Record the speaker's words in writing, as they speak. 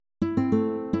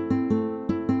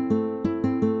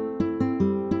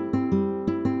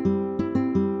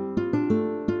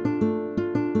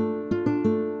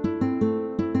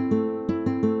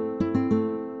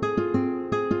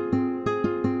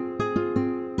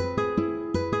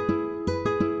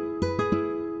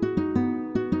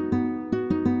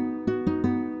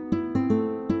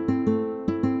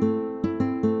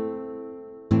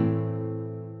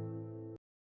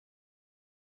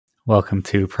Welcome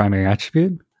to Primary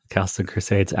Attribute, Castle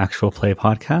Crusades actual play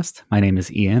podcast. My name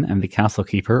is Ian. I'm the Castle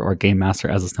Keeper, or Game Master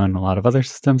as it's known in a lot of other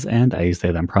systems, and I use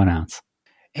they, them pronouns.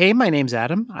 Hey, my name's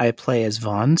Adam. I play as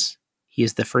Vons. He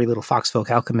is the furry little foxfolk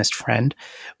alchemist friend.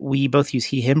 We both use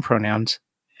he, him pronouns.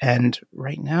 And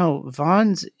right now,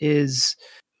 Vons is,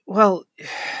 well,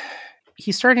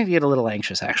 he's starting to get a little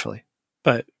anxious, actually.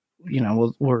 But,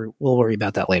 we'll worry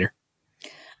about that later.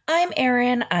 I'm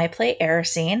Erin. I play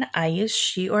Erisine. I use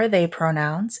she or they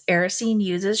pronouns. Erisine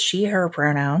uses she, her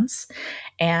pronouns.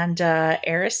 And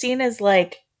Erisine is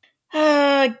like,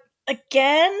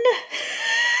 again?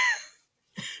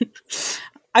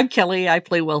 I'm Kelly. I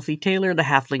play Wealthy Taylor, the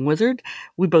halfling wizard.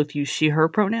 We both use she, her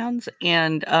pronouns.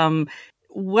 And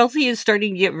Wealthy is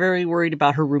starting to get very worried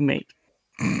about her roommate.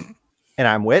 And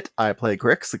I'm Wit. I play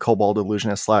Grix, the kobold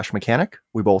illusionist / mechanic.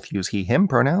 We both use he, him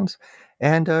pronouns.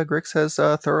 And Grix has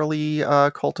thoroughly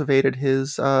cultivated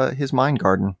his mind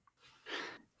garden.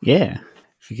 Yeah.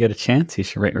 If you get a chance, you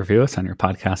should rate and review us on your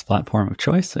podcast platform of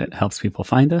choice. It helps people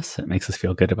find us. It makes us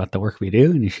feel good about the work we do,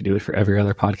 and you should do it for every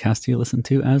other podcast you listen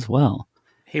to as well.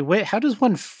 Hey, wait, how does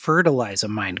one fertilize a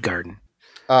mind garden?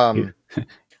 Listener, you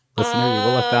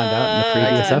will have found out in the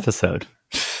previous episode.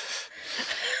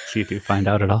 So you do find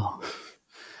out at all.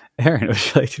 Erin, would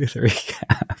you like to do the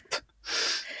recap?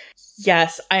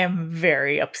 Yes, I am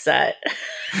very upset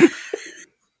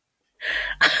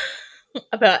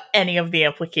about any of the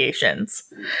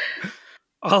implications.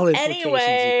 All implications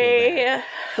Anyway,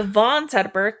 Vons had a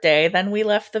birthday, then we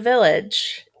left the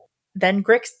village. Then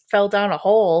Grix fell down a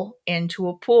hole into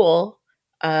a pool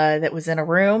that was in a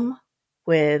room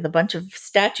with a bunch of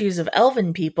statues of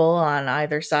elven people on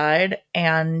either side,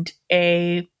 and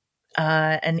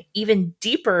an even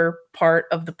deeper part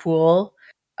of the pool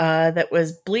that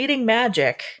was bleeding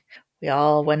magic. We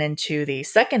all went into the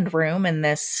second room in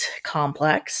this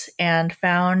complex and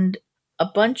found a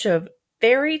bunch of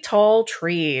very tall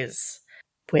trees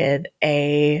with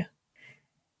a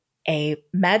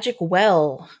magic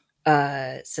well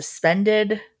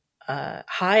suspended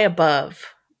high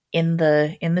above in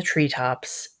the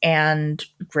treetops. And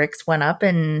Grix went up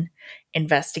and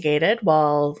investigated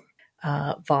while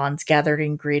Vons gathered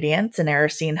ingredients, and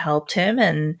Erisine helped him,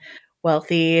 and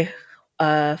Wealthy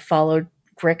followed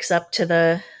Grix up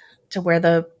to where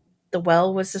the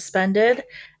well was suspended.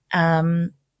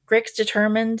 Grix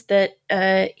determined that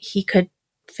he could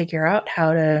figure out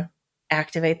how to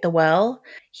activate the well.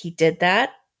 He did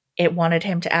that. It wanted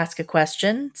him to ask a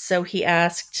question, so he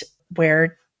asked,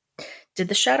 where did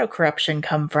the shadow corruption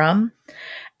come from?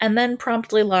 And then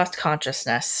promptly lost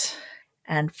consciousness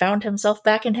and found himself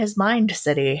back in his mind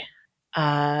city.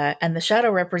 And the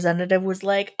shadow representative was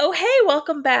like, oh, hey,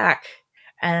 welcome back.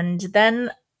 And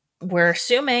then we're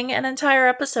assuming an entire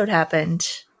episode happened.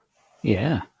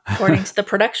 Yeah. According to the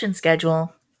production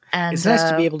schedule. And it's nice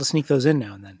to be able to sneak those in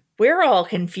now and then. We're all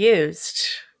confused,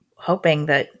 hoping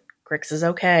that Grix is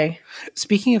okay.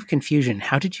 Speaking of confusion,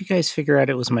 how did you guys figure out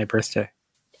it was my birthday?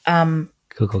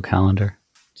 Google Calendar.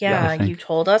 Yeah, you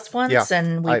told us once,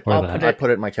 and we all put it. I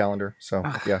put it in my calendar, so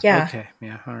yeah. Yeah. Okay.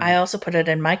 Yeah. All right. I also put it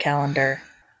in my calendar.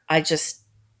 I just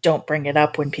don't bring it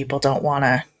up when people don't want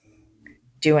to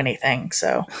do anything.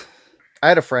 So I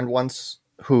had a friend once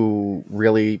who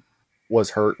really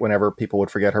was hurt whenever people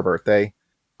would forget her birthday,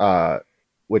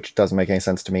 which doesn't make any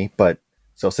sense to me. But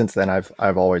so since then,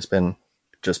 I've always been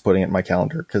just putting it in my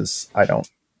calendar because I don't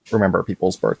remember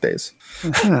people's birthdays.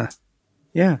 Uh-huh.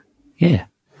 Yeah. Yeah.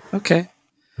 Okay.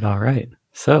 But all right.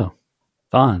 So,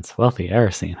 Vons, Wealthy,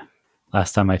 Erisine.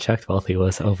 Last time I checked, Wealthy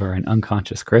was over an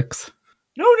unconscious Grix.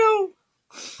 No.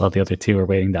 While the other two were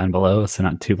waiting down below, so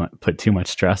not put too much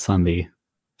stress on the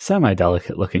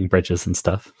semi-delicate looking bridges and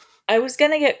stuff. I was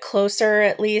going to get closer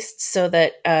at least so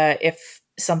that if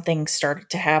something started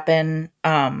to happen,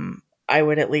 I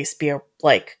would at least be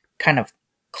kind of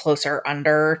closer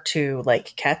under to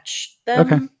catch them.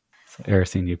 Okay. So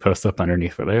Erisine, you post up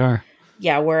underneath where they are.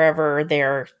 Yeah, wherever they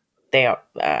are.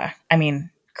 I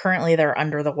mean, currently they're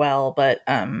under the well, but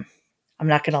I'm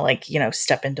not going to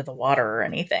step into the water or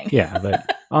anything. Yeah,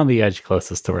 but on the edge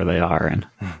closest to where they are and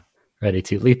ready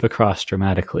to leap across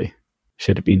dramatically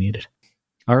should it be needed.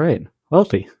 All right,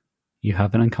 Wealthy, you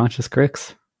have an unconscious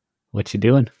Grix. What you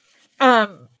doing?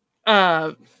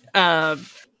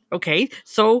 Okay,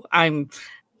 so I'm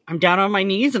down on my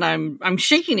knees and I'm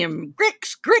shaking him.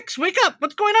 Grix, wake up!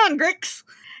 What's going on, Grix?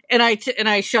 And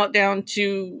I shout down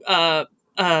to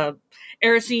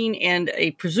Erisine and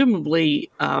a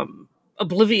presumably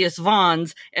oblivious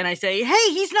Vons, and I say,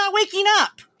 "Hey, he's not waking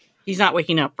up. He's not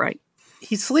waking up, right?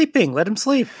 He's sleeping. Let him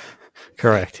sleep."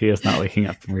 Correct. He is not waking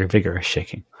up from your vigorous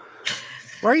shaking.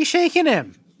 Why are you shaking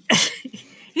him?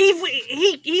 He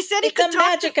said he It's a could talk.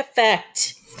 magic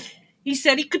effect. He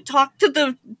said he could talk to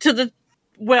the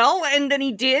well, and then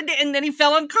he did, and then he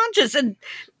fell unconscious, and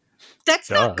that's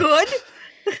not good.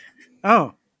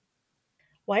 Oh,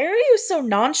 Why are you so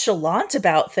nonchalant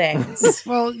about things?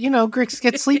 well, Grix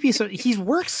gets sleepy, so he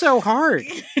works so hard.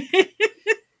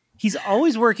 He's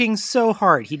always working so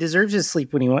hard. He deserves his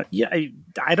sleep when he wants. Yeah,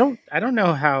 I don't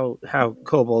know how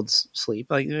kobolds sleep.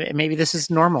 Like maybe this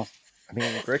is normal. I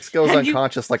mean, Grix goes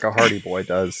unconscious like a Hardy Boy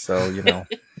does, so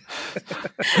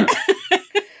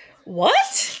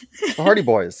What? The Hardy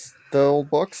Boys, the old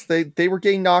books, they were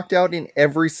getting knocked out in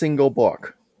every single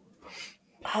book.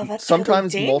 Oh, that's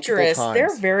Sometimes really multiple dangerous. times.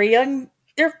 They're very young.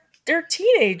 They're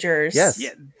teenagers. Yes.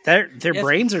 Yeah, their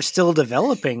brains are still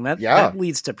developing. That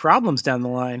leads to problems down the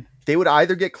line. They would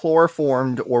either get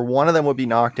chloroformed or one of them would be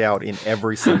knocked out in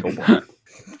every single book.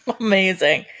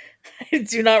 Amazing. I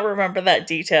do not remember that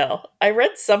detail. I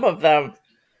read some of them.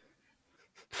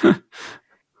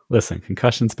 Listen,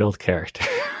 concussions build character.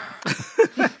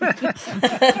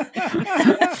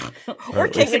 Or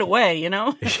take it away,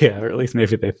 Yeah, or at least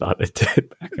maybe they thought it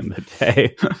did back in the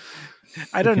day.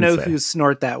 I don't know whose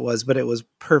snort that was, but it was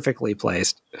perfectly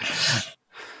placed.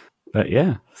 But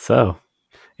yeah, so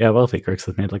Wealthy Grix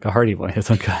has made like a Hardy Boy. He's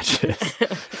unconscious.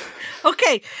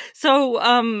 Okay,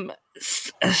 so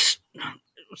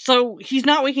so he's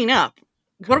not waking up.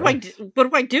 What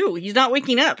do I do? He's not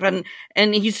waking up, and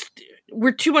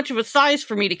we're too much of a size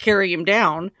for me to carry him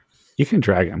down. You can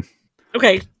drag him.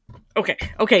 Okay,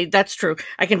 that's true.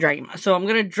 I can drag him. So I'm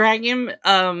gonna drag him.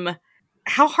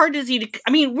 How hard is he to?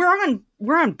 I mean,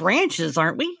 we're on branches,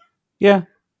 aren't we? Yeah,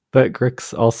 but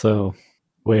Grix also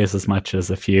weighs as much as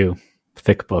a few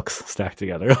thick books stacked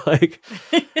together. Like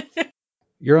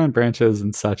you're on branches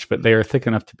and such, but they are thick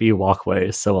enough to be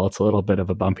walkways. So while it's a little bit of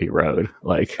a bumpy road,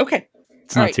 like okay,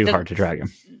 it's not too hard to drag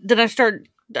him. Then I start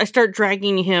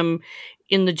dragging him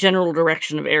in the general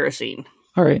direction of Erisine.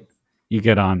 All right, you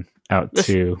get on out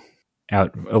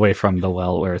away from the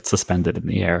well where it's suspended in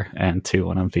the air and to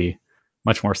one of the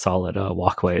much more solid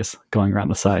walkways going around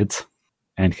the sides,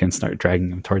 and can start dragging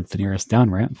him towards the nearest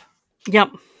down ramp.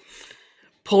 Yep.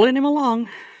 Pulling him along.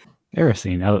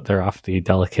 Erisine, now that they're off the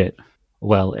delicate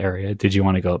well area, did you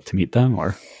want to go up to meet them,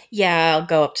 or? Yeah, I'll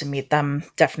go up to meet them,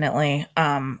 definitely.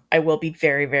 I will be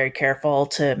very, very careful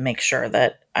to make sure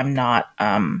that I'm not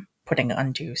putting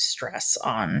undue stress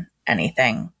on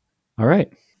anything. All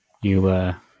right. You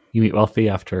meet Wealthy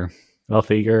after.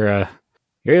 Wealthy, you're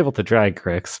able to drag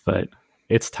Grix, but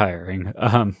it's tiring.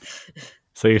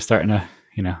 So you're starting to,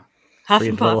 Huff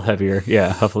breathe and a little puff. heavier.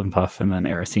 Yeah, huff and puff, and then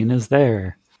Erisine is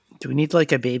there. Do we need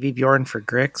like a baby Bjorn for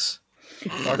Grix?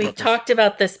 We've talked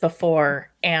about this before,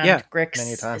 and Yeah, many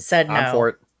Grix times. said no. I'm for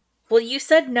it. Well, you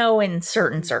said no in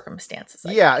certain circumstances.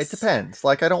 I Yeah, guess. it depends.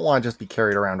 Like, I don't want to just be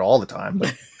carried around all the time,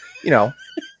 but,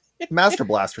 Master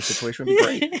Blaster situation would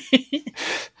be great.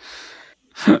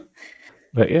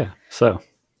 But yeah, so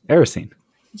Erisine,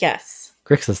 Yes.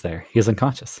 Grix is there. He is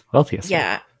unconscious. Wealthy is there.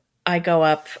 Yeah. I go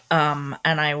up, and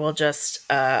I will just,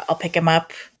 I'll pick him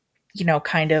up,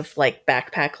 kind of like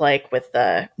backpack like with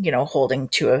the,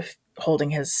 holding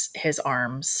his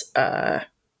arms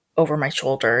over my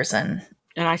shoulders and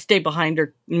I stay behind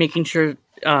her, making sure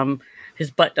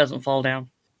his butt doesn't fall down.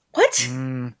 what?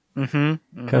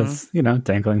 Because,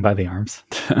 dangling by the arms.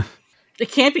 It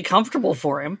can't be comfortable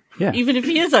for him, Yeah. even if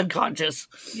he is unconscious.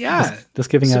 Yeah. Just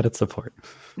giving out its support.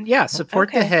 Yeah,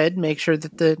 support the Okay. head, make sure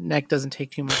that the neck doesn't take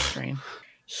too much strain.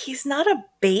 He's not a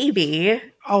baby.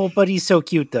 Oh, but he's so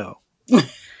cute though. He's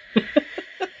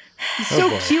so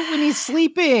boy. cute when he's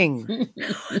sleeping.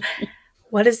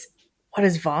 What is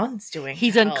Vaughn's doing?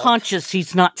 He's to help? unconscious.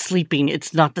 He's not sleeping.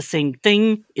 It's not the same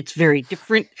thing. It's very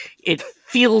different. It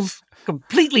feels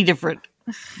completely different.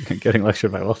 Getting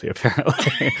lectured by Wealthy,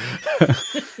 apparently.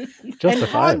 And Justifiably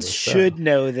Hans so. should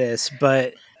know this,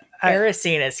 but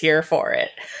Erisine is here for it.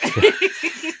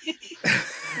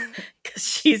 Because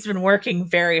she's been working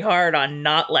very hard on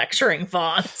not lecturing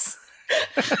Vaughn's.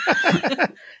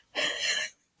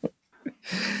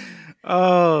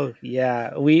 oh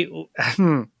yeah, we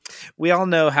all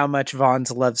know how much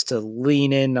Vons loves to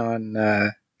lean in on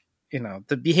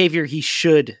the behavior he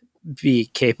should be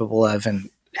capable of and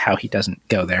how he doesn't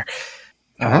go there.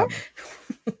 Yeah.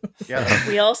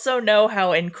 We also know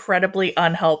how incredibly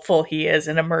unhelpful he is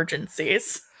in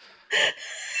emergencies.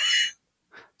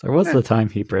 There was the time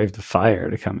he braved the fire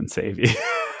to come and save you.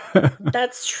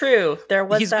 That's true. There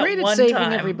was He's that great at one saving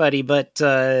time. everybody, but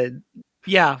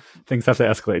yeah, Things have to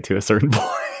escalate to a certain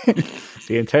point.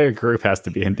 The entire group has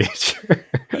to be in danger.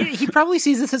 he probably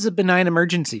sees this as a benign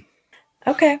emergency.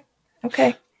 Okay.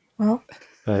 Well,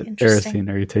 But Interesting.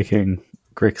 Erisine, are you taking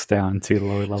Grix down to the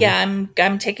lower level? Yeah,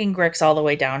 I'm taking Grix all the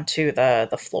way down to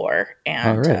the floor, and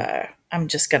All right. I'm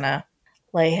just gonna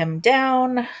lay him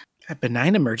down. A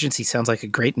Benign Emergency sounds like a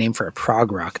great name for a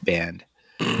prog rock band.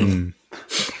 Hmm.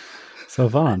 So,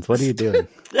 Vons, what are you doing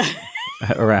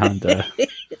around?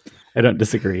 I don't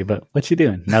disagree, but what you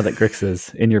doing now that Grix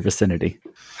is in your vicinity?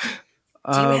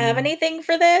 Do you have anything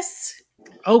for this?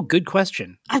 Oh, good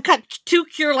question. I've got 2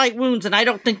 cure light wounds, and I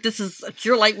don't think this is a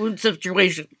cure light wound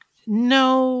situation.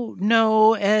 No,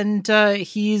 and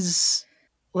he's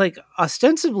like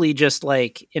ostensibly just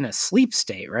like in a sleep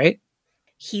state, right?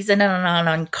 He's in an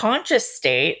unconscious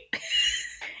state.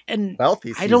 And Well,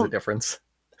 he sees a difference.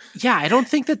 yeah, I don't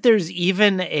think that there's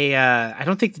even I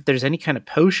don't think that there's any kind of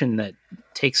potion that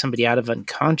takes somebody out of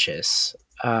unconscious.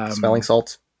 Smelling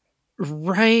salts.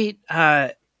 Right.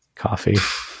 Coffee.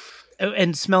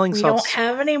 And smelling We salts. don't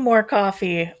have any more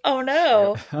coffee. Oh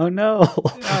no. Oh no.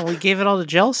 Oh, we gave it all to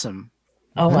Gelsum.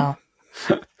 Oh well.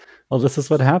 Well, this is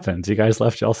what happens. You guys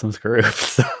left Jelsum's group,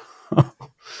 so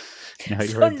now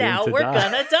So now we're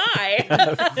gonna die.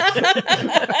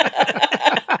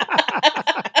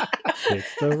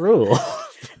 It's the rule.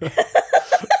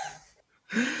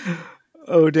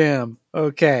 Oh damn.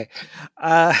 Okay.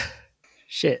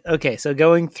 Shit. Okay, so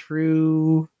going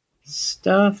through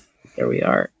stuff. There we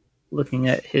are. Looking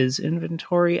at his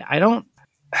inventory. I don't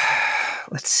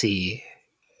let's see.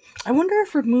 I wonder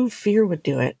if remove fear would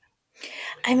do it.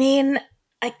 I mean,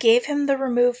 I gave him the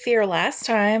remove fear last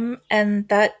time, and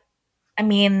that, I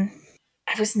mean,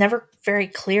 I was never very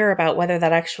clear about whether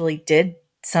that actually did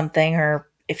something or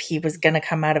if he was going to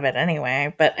come out of it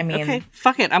anyway. But I mean, Okay,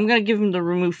 fuck it. I'm going to give him the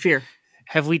remove fear.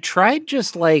 Have we tried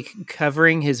just like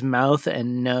covering his mouth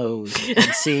and nose and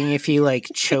seeing if he like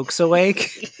chokes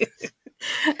awake?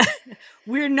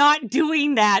 We're not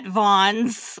doing that,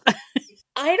 Vons.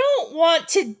 I don't want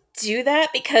to do that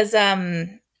because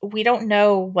we don't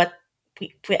know what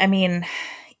I mean,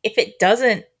 if it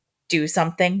doesn't do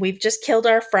something, we've just killed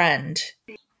our friend.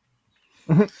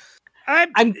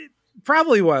 I'm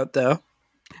probably won't though.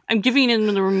 I'm giving him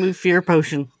the remove fear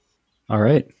potion. All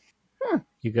right.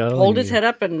 You go. Hold and his you- head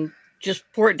up and just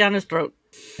pour it down his throat.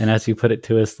 And as you put it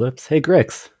to his lips, hey,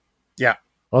 Grix. Yeah.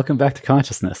 Welcome back to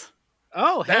consciousness.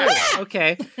 Oh, hey.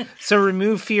 Okay. So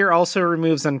remove fear also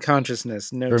removes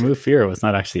unconsciousness. No. Remove fear was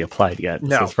not actually applied yet. This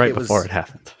No, was right it was- before it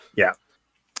happened. Yeah.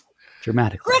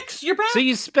 Dramatically. Grix, you're back. So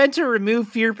you spent a remove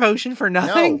fear potion for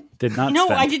nothing? No, Did not no,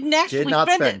 spend. I didn't actually did not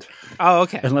spend spend. it. Oh,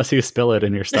 okay. Unless you spill it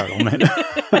in your startlement.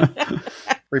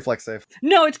 Reflex save.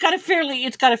 No, it's got a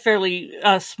fairly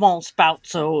small spout,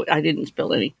 so I didn't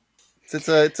spill any. It's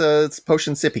a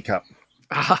potion sippy cup.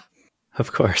 Ah,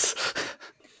 Of course.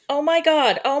 Oh my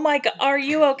god. Are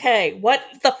you okay? What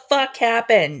the fuck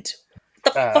happened?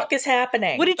 What the fuck is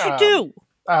happening? What did you do?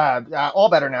 All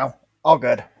better now. All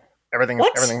good.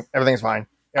 Everything's fine.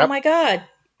 Oh my god.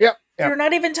 Yep. You're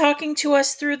not even talking to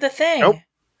us through the thing.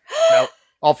 Nope.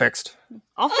 All fixed.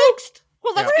 All fixed.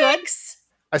 Well, that's good. Grix!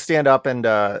 I stand up and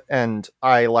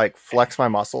I like flex my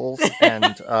muscles and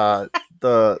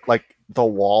the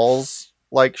walls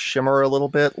like shimmer a little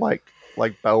bit, like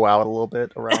bow out a little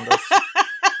bit around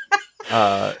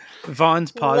us.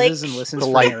 Vons pauses Like- and listens The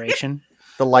for light- narration.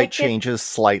 The light Like it- changes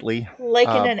slightly. Like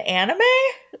in an anime?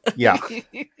 Yeah.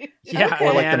 Yeah, Okay.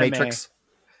 Or like the anime. Matrix.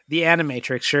 The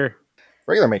Animatrix, sure.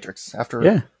 Regular Matrix.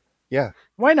 After Yeah.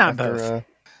 Why not after both?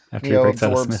 After he Neo breaks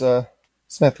out of absorbs Smith.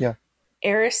 Smith, yeah.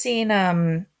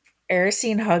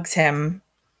 Erisine hugs him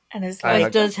and is I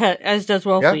like, hug- As does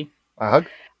Wellesley. A hug.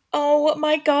 oh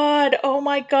my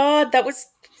god, that was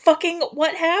fucking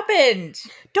what happened?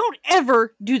 Don't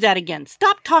ever do that again.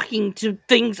 Stop talking to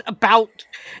things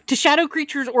to shadow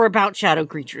creatures or about shadow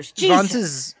creatures. Vons Jesus.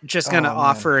 is just going to Oh, man.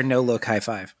 offer a no-look high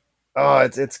five. Oh,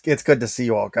 it's good to see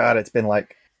you all. God, it's been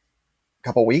like a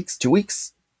couple weeks, 2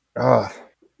 weeks. Oh,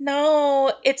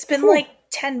 No, it's been Whew. like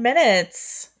 10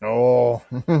 minutes. no.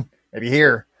 Maybe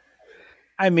here.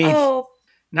 I mean, Oh,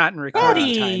 not in recording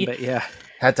Buddy. time, but yeah.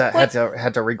 Had to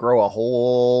regrow a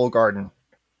whole garden.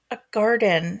 a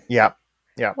garden. Yeah.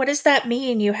 What does that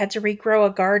mean? You had to regrow a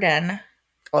garden?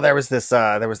 Oh, there was this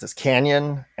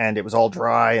canyon, and it was all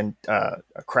dry and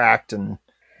cracked and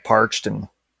parched and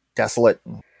desolate.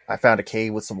 And I found a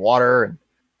cave with some water,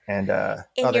 and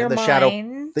In your the mind?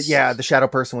 shadow. The shadow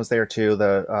person was there too.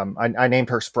 I named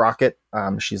her Sprocket.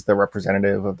 She's the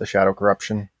representative of the shadow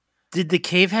corruption. Did the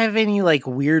cave have any like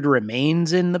weird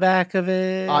remains in the back of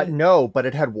it? No, but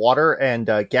it had water, and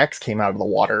Gex came out of the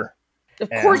water. Of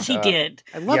course and, he did.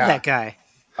 I love yeah. that guy.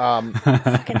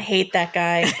 Fucking hate that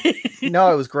guy.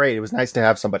 No, it was great. It was nice to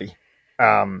have somebody.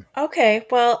 Okay,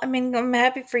 well, I mean, I'm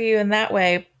happy for you in that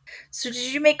way. So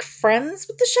did you make friends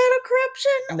with the Shadow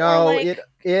Corruption? No, Or, like...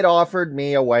 it offered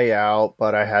me a way out,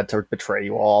 but I had to betray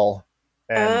you all.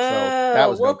 And so that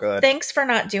was no good. Thanks for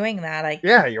not doing that, I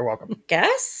Yeah, you're welcome.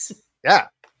 guess. Yeah,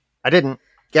 I didn't.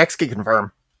 Gex can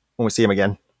confirm when we see him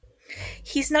again.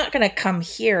 He's not going to come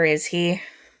here, is he?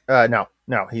 No.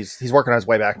 He's working on his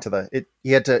way back to the.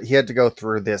 He had to go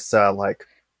through this like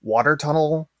water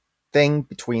tunnel thing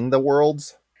between the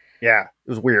worlds. Yeah, it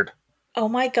was weird. Oh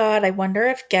my god, I wonder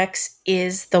if Gex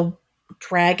is the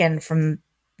dragon from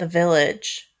the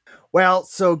village. Well,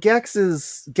 so Gex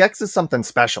is something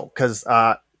special because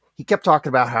he kept talking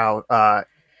about how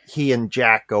he and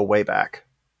Jack go way back.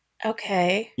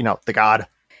 Okay. You know, the god.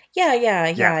 Yeah.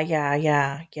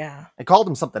 I called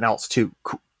him something else too.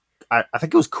 I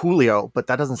think it was Coolio, but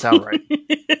that doesn't sound right.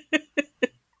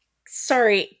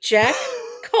 Sorry, Jack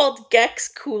called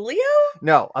Gex Coolio?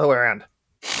 No, other way around.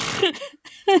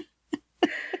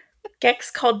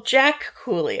 Gex called Jack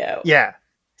Coolio. Yeah.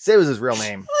 Say it was his real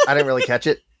name. I didn't really catch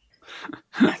it.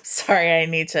 I'm sorry, I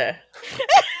need to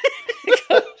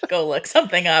go look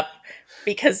something up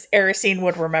because Erisine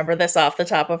would remember this off the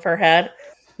top of her head.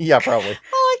 Yeah, probably. All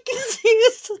I can see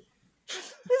is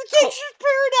Gangster's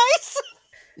Paradise.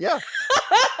 Yeah.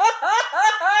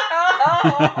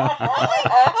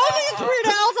 I think it's Weird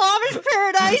Al's Amish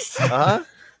Paradise. Uh-huh.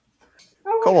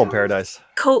 Cobalt Paradise.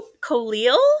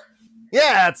 Khalil?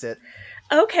 Yeah, that's it.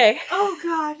 Okay. Oh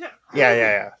god.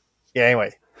 Yeah. Yeah,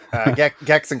 anyway.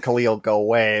 Gex and Khalil go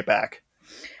way back.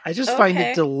 I just find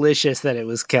Okay. it delicious that it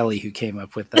was Kelly who came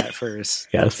up with that first.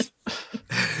 Yes.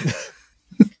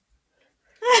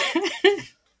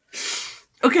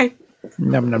 Okay.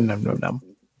 Num num num num num.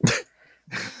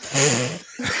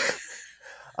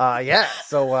 Yeah.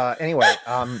 So anyway,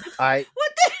 I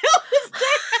What the hell is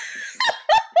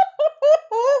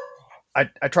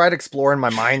that? I tried exploring my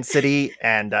mind city,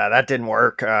 and that didn't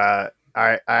work. I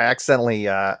accidentally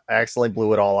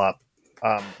blew it all up,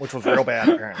 which was real bad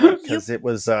apparently because it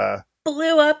was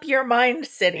Blew up your mind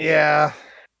city. yeah.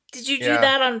 Did you do Yeah.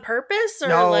 that on purpose, or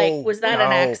No, like was that an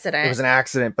no, accident? It was an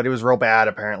accident, but it was real bad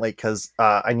apparently because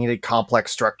I needed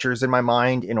complex structures in my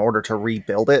mind in order to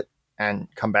rebuild it and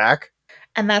come back.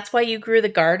 And that's why you grew the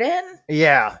garden?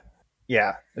 Yeah.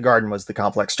 The garden was the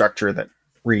complex structure that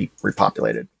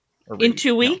repopulated. In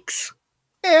 2 weeks?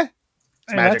 Yeah.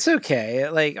 And that's okay.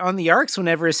 Like on the arcs,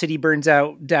 whenever a city burns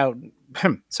down,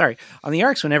 sorry, on the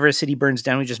arcs, whenever a city burns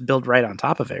down, we just build right on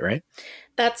top of it, right?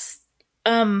 That's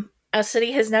a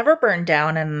city has never burned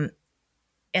down in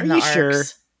Are the you arcs. sure?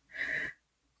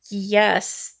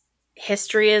 Yes.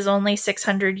 History is only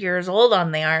 600 years old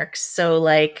on the arcs, so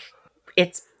like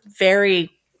it's very,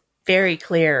 very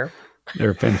clear. There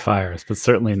have been fires, but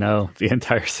certainly no, the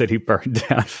entire city burned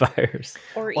down fires.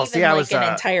 Or Well, even see, I like was, an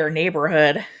entire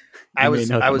neighborhood. I You may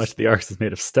know that was much the arcs is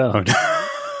made of stone.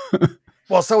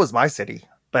 well, so was my city,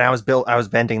 but I was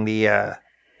bending the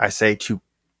I say to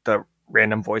the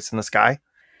random voice in the sky.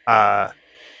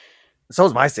 So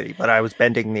was my city, but I was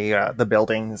bending the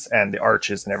buildings and the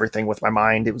arches and everything with my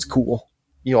mind. It was cool.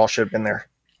 You all should have been there.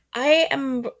 I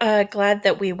am glad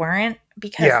that we weren't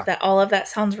because Yeah. that all of that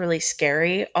sounds really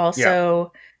scary.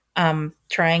 Also,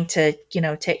 trying to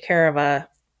take care of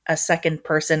a second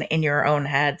person in your own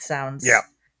head sounds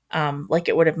like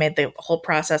it would have made the whole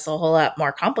process a whole lot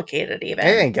more complicated. Even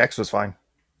Hey, and Gex was fine.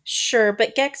 sure,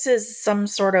 but Gex is some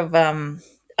sort of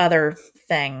other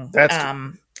thing. That's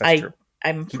true.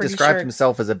 I'm He pretty described sure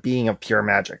himself as a being of pure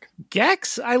magic.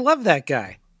 Gex, I love that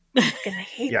guy. I'm gonna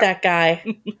hate Yeah. that guy.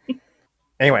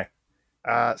 Anyway,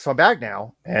 so I'm back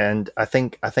now, and I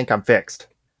think I'm fixed.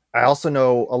 I also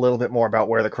know a little bit more about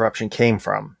where the corruption came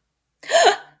from.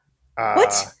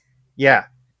 What? Yeah,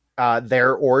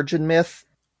 their origin myth,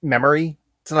 memory.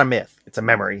 It's not a myth; it's a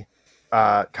memory.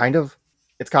 Kind of.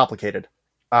 It's complicated.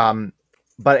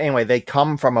 But anyway, they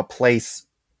come from a place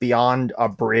beyond a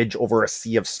bridge over a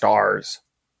sea of stars.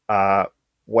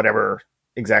 Whatever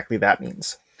exactly that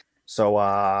means. So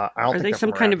I don't Are think they they're some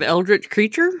from kind around of here. eldritch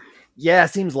creature? Yeah, it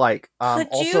seems like. Could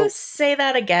Also, you say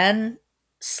that again,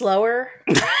 slower?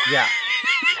 yeah.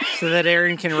 So that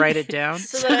Aaron can write it down.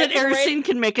 So I that can write- Erisine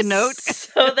can make a note?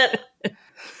 so that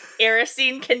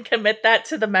Erisine can commit that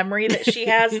to the memory that she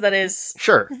has that is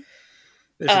Sure.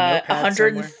 There's a notepad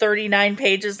somewhere. 139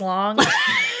 pages long.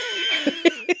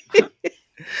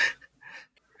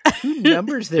 Who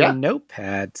numbers their Yeah.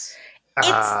 notepads?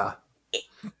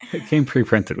 It came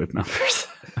pre-printed with numbers.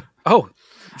 Oh,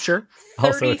 sure.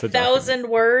 Also, it's a 30,000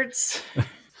 words.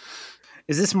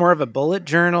 Is this more of a bullet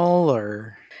journal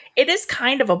or? It is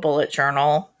kind of a bullet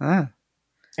journal.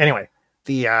 Anyway,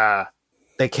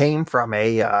 they came from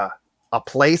a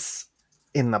place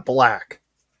in the black,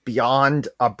 beyond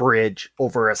a bridge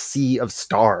over a sea of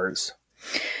stars.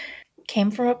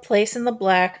 Came from a place in the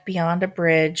black beyond a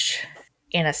bridge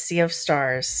in a sea of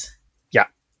stars. Yeah.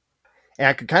 And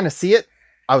I could kind of see it.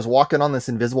 I was walking on this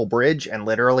invisible bridge, and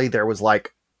literally there was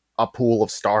like a pool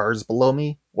of stars below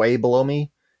me, way below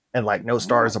me, and like no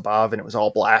stars above, and it was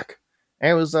all black.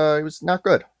 And it was not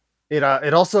good. It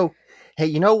also, hey,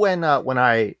 you know when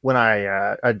I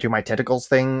do my tentacles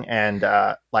thing, and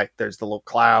like there's the little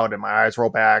cloud, and my eyes roll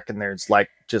back, and there's like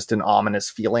just an ominous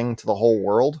feeling to the whole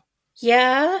world.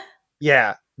 Yeah.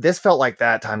 Yeah, this felt like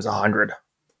that times 100.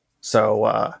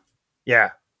 So yeah,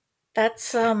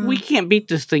 That's We can't beat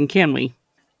this thing, can we?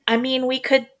 I mean, we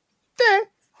could.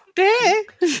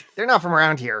 they're not from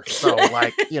around here, so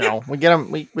like we get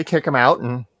them, we kick them out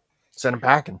and send them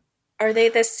packing. Are they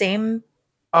the same?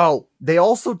 Oh, they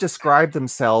also describe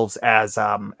themselves as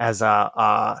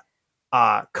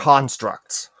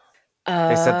constructs.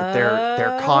 They said that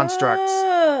they're constructs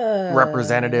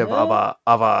representative of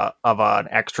an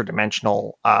extra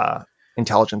dimensional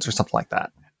intelligence or something like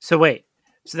that. So wait.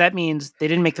 So that means they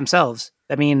didn't make themselves.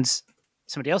 That means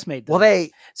somebody else made them. Well,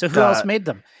 So who else made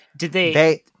them? Did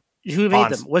they? Who made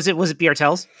Fonz. them? Was it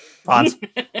BRTels? Fonz,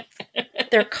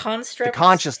 They're the constructs.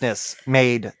 consciousness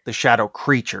made the shadow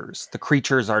creatures. The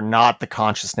creatures are not the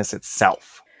consciousness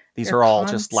itself. These They're are all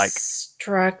just like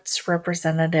constructs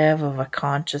representative of a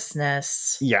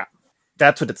consciousness. yeah,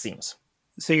 that's what it seems.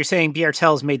 So you're saying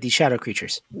BRTels made these shadow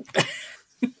creatures?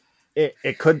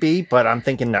 It could be, but I'm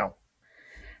thinking no.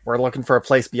 We're looking for a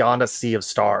place beyond a sea of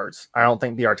stars. I don't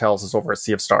think BRTels is over a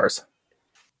sea of stars.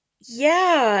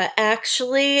 Yeah,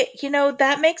 actually,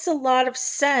 that makes a lot of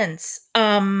sense.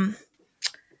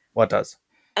 What does?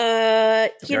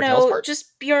 BRTels part?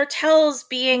 Just BRTels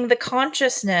being the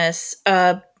consciousness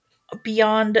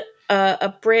beyond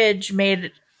a bridge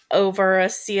made over a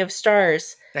sea of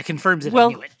stars. That confirms it. I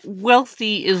Well, knew it.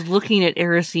 Wealthy is looking at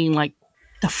Erisine like,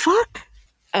 the fuck?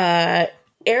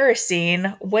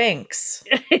 Erisine winks.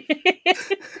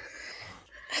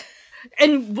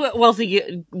 And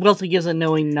Wealthy gives a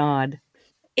knowing nod.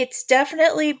 It's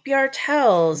definitely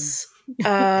BRTels.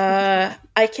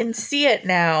 I can see it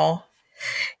now.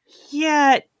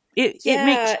 Yeah, it Yeah,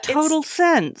 makes total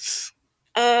sense.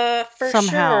 For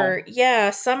Somehow. sure.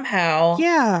 Yeah, somehow.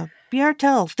 Yeah,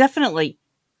 BRTels, definitely.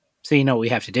 So you know what we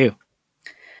have to do.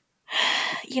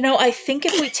 I think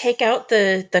if we take out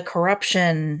the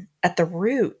corruption at the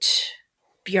root,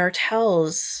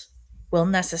 BRTels will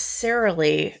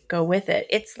necessarily go with it.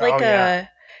 It's like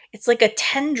it's like a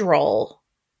tendril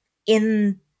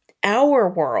in our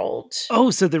world. Oh,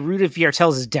 so the root of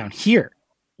BRTels is down here.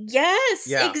 Yes,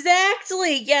 Yeah.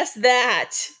 exactly. Yes,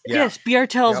 that. Yeah. Yes,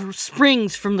 BRTels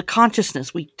springs from the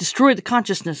consciousness. We destroy the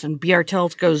consciousness, and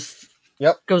BRTels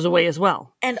goes away as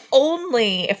well. And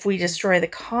only if we destroy the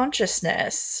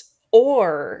consciousness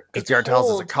or 'Cause it's BRTels is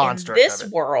a hold construct in this of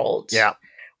it. world. Yeah.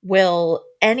 Will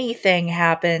anything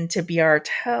happen to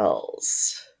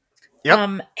BRTels?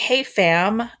 Yep. Hey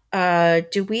fam,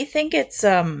 do we think it's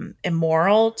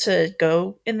immoral to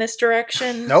go in this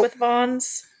direction Nope. with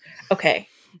Vons? Okay.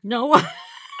 No,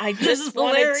 I This just is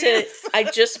wanted hilarious. I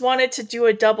just wanted to do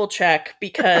a double check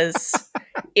because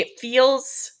it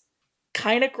feels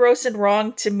kind of gross and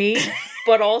wrong to me,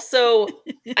 but also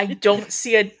I don't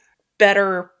see a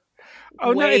better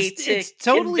Oh, no, way it's to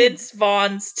totally- convince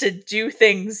Vons to do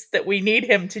things that we need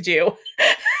him to do.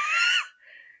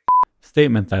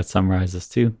 Statement that summarizes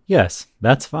to yes,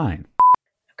 that's fine.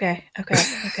 Okay.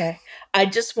 I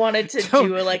just wanted to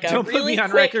do like a don't really put me on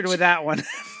quick record with that one.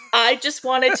 I just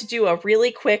wanted to do a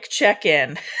really quick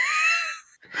check-in.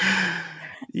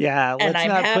 Yeah, And let's I'm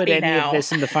not put happy any now. of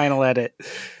this in the final edit.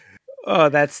 Oh,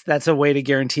 that's a way to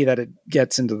guarantee that it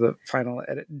gets into the final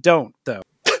edit. Don't though.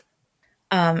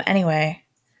 Anyway.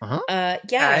 Uh-huh.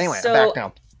 Yeah, Anyway, so I'm back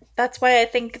now. that's why I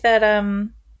think that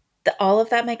all of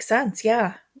that makes sense.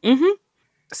 Yeah. Mm-hmm.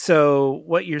 So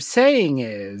what you're saying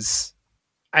is,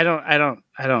 I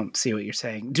don't see what you're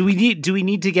saying. Do we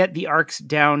need to get the arcs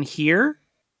down here?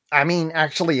 I mean,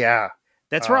 actually, yeah.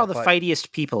 That's where all the but-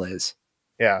 fightiest people is.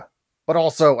 Yeah. But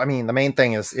also, I mean, the main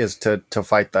thing is to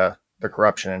fight the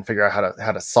corruption and figure out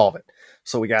how to solve it.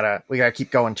 So we gotta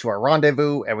keep going to our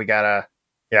rendezvous, and we gotta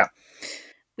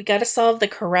solve the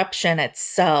corruption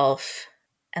itself,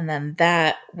 and then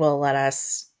that will let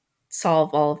us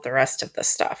solve all of the rest of the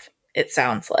stuff. It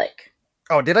sounds like.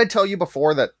 Oh, did I tell you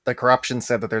before that the corruption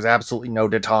said that there's absolutely no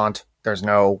detente?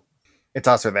 It's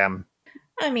us or them.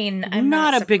 I mean, I'm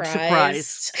Not not a big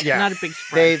surprise. Yeah. Not a big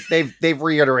surprise. They've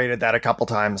reiterated that a couple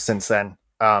times since then.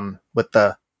 With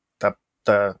the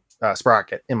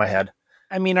sprocket in my head.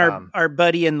 I mean, Um, our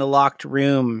buddy in the locked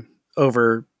room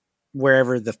over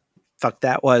wherever the fuck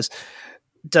that was,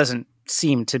 doesn't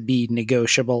seem to be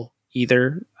negotiable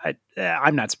either.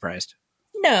 I'm not surprised.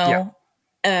 No.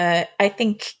 I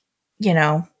think,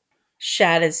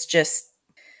 Shad is just...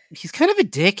 He's kind of a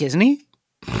dick, isn't he?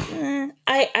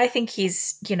 I think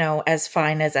he's, as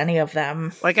fine as any of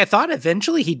them. Like, I thought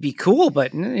eventually he'd be cool,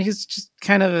 but he's just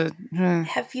kind of a...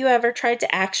 Have you ever tried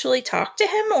to actually talk to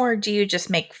him, or do you just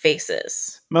make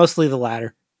faces? Mostly the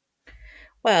latter.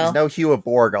 Well... There's no Hugh of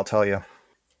Borg, I'll tell you.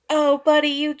 Oh, buddy,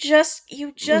 you just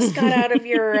got out of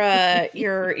your Oh,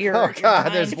 your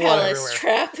God, there's mind blood palace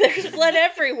everywhere. trap. There's blood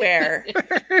everywhere.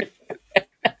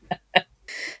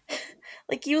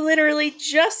 Like, you literally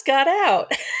just got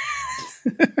out.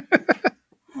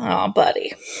 Oh,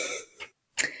 buddy.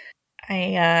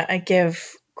 I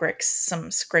give Grix some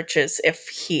scritches if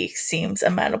he seems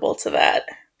amenable to that.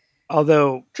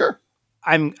 Although, Sure.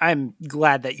 I'm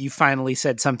glad that you finally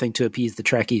said something to appease the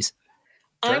Trekkies.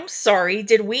 I'm sorry,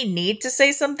 did we need to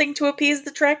say something to appease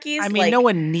the Trekkies? I mean, no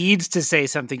one needs to say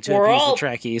something to we're appease all- the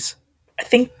Trekkies. I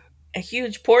think a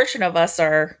huge portion of us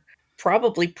are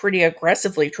probably pretty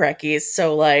aggressively Trekkies,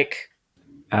 so, like...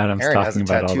 Adam's Aaron has talking a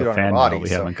about all tattoo the on her fan body, mail we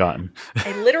so- haven't gotten.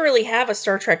 I literally have a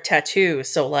Star Trek tattoo,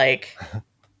 so, like...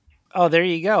 Oh, there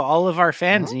you go. All of our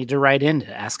fans Uh-huh. need to write in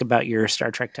to ask about your Star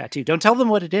Trek tattoo. Don't tell them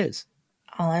what it is.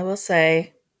 All I will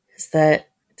say is that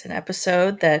it's an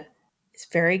episode that is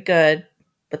very good,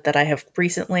 but that I have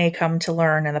recently come to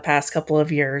learn in the past couple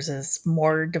of years is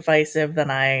more divisive than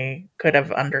I could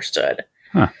have understood.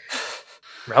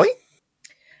 Really?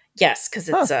 Yes, because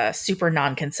it's super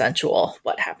non-consensual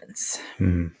what happens.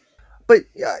 Hmm. But,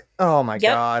 oh my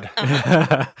Yep. God.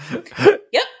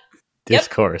 Yep.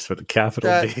 Discourse with a capital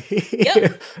That- D.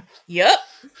 Yep. Yep.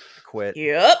 Quit.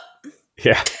 Yep.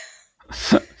 Yeah.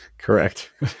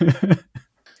 Correct.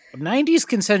 90s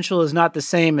consensual is not the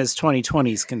same as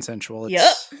 2020's consensual.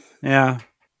 Yep. Yeah.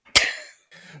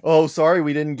 Oh, sorry,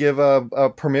 we didn't give a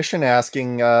permission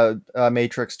asking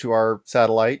Matrix to our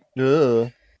satellite.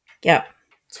 Ugh. Yep.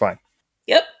 It's fine.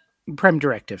 Yep. Prem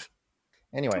directive.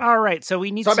 Anyway, All right, so we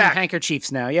need So I'm some back.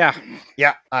 handkerchiefs now. Yeah.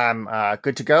 yeah, I'm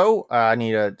good to go. I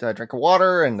need a drink of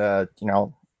water and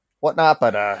whatnot,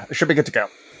 but I should be good to go.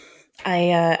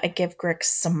 I give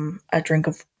Grix a drink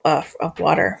of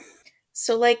water.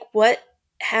 So, like, what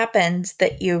happened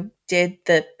that you did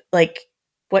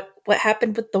what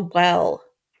happened with the well?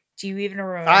 Do you even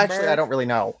remember? Actually, I don't really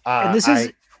know. And this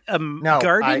is a no,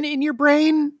 garden in your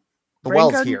brain? the brain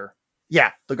well's garden? here.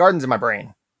 Yeah, the garden's in my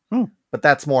brain, Hmm. but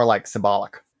that's more like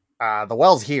symbolic. The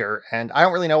well's here, and I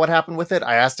don't really know what happened with it.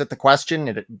 I asked it the question,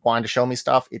 and it wanted to show me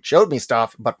stuff. It showed me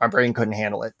stuff, but my brain couldn't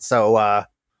handle it. So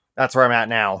that's where I'm at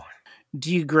now.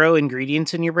 Do you grow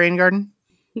ingredients in your brain garden?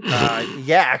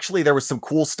 Yeah, actually, there was some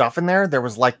cool stuff in there. There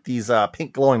was like these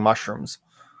pink glowing mushrooms.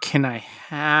 Can I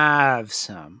have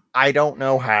some? I don't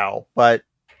know how, but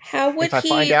How would if I he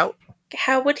find out,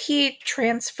 How would he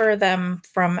transfer them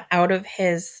from out of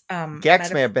his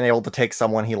Gex may have been able to take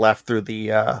someone he left through the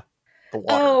water.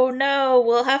 Oh no,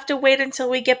 we'll have to wait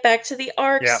until we get back to the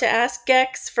Arks Yep. to ask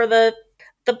Gex for the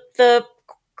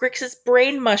Grix's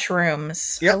brain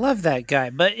mushrooms. Yep. I love that guy.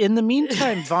 But in the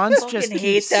meantime, I Vaughn's fucking just hate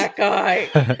keeps, that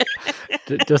guy.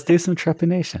 Just do some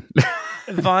trepanation.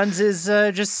 Vaughn's is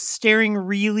just staring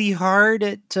really hard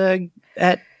at Did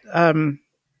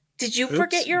you Oops,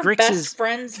 forget your Grix's- best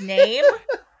friend's name?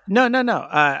 no.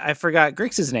 I forgot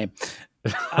Grix's name.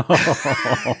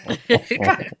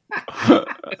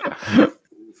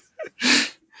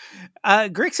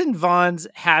 Grix and Vaughn's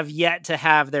have yet to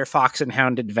have their Fox and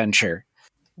Hound adventure.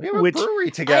 We have a which-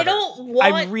 brewery together. I don't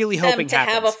want I'm really them hoping to have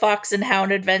a happens. Fox and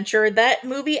Hound adventure. That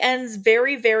movie ends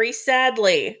very, very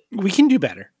sadly. We can do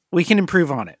better. We can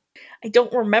improve on it. I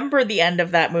don't remember the end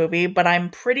of that movie, but I'm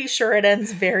pretty sure it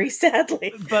ends very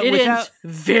sadly. But It without, ends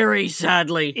very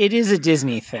sadly. it is a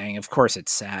Disney thing. Of course,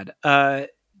 it's sad.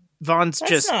 Vaughn's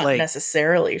That's just not like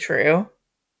necessarily true.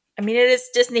 I mean, it is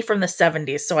Disney from the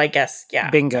 70s, so I guess, yeah.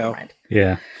 Bingo. never mind.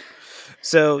 Yeah.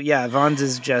 so. Yeah, Vaughn's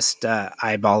is just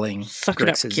eyeballing Suck it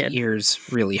up, Grix's kid. ears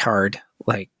really hard,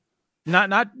 like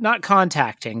not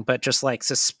contacting, but just like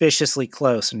suspiciously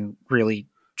close and really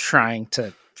trying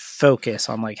to focus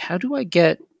on like how do I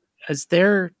get? Is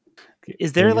there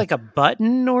Getting- like a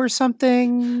button or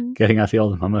something? getting out the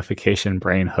old mummification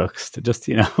brain hooks to just,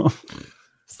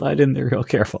 slide in there real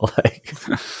careful. Like,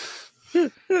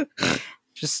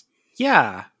 Just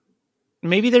yeah,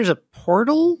 maybe there's a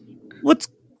portal. What's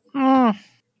nope.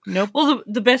 Well,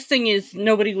 the best thing is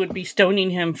nobody would be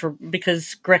stoning him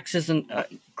because Grix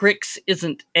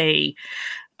isn't a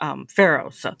pharaoh,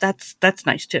 so that's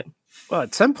nice too. Well,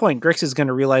 at some point, Grix is going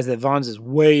to realize that Vaughn's is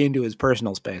way into his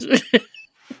personal space.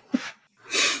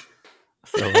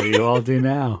 So what do you all do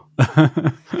now?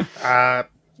 Head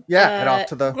off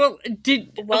to the. Well,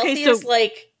 Wealthy okay, so is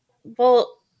like,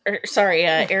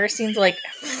 Aristine's like,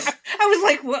 I was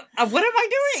like, what am I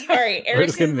doing? sorry, We're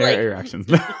just getting Aristine's their like, reactions.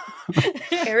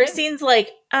 Aristine's like,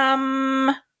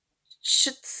 I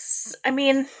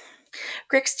mean,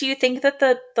 Grix, do you think that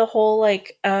the whole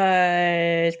like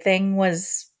thing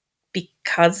was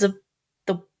because of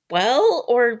the well,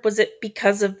 or was it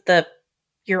because of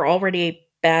your already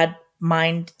bad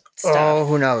mind stuff? Oh,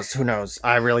 who knows? Who knows?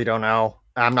 I really don't know.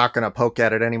 I'm not going to poke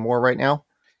at it anymore right now.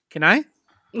 Can I?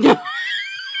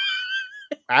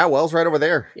 Well's right over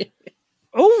there.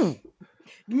 Oh,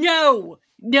 No,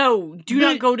 do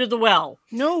not go to the well.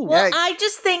 no. Well, Yeah. I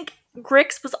just think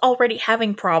Grix was already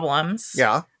having problems.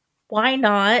 Yeah. Why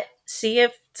not see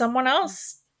if someone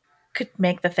else could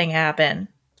make the thing happen?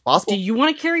 It's possible. Do you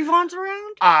want to carry Vaughn's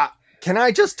around? Can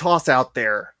I just toss out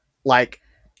there, like,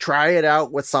 try it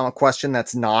out with some question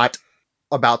that's not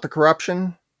about the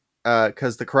corruption?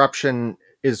 Because the corruption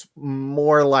is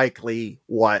more likely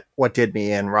what did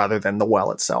me in rather than the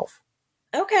well itself.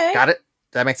 Okay. Got it?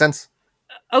 Does that make sense?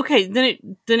 Okay, then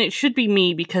it should be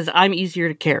me because I'm easier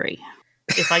to carry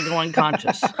if I go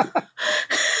unconscious.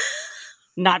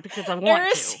 Not because I want to.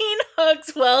 Aristine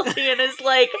hugs Wealthy and is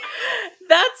like,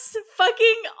 that's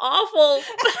fucking awful,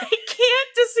 but I can't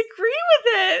disagree with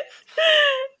it.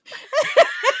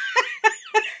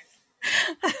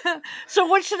 So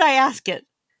what should I ask it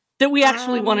that we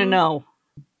actually want to know?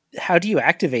 How do you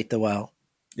activate the well?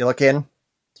 You look in.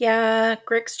 Yeah,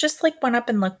 Grix just like went up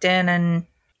and looked in and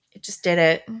it just did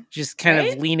it. Just kind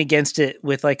Right? of lean against it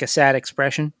with like a sad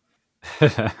expression.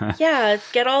 Yeah,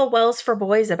 get all Wells for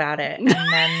Boys about it. And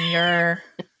then you're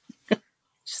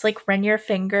just like run your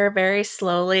finger very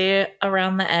slowly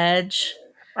around the edge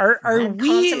Are and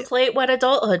we contemplate what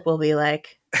adulthood will be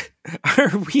like.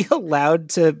 are we allowed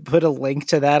to put a link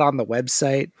to that on the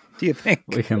website? Do you think?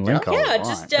 We can link all Yeah, we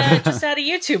just want. just add a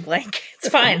YouTube link. It's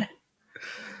fine.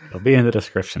 It'll be in the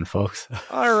description, folks.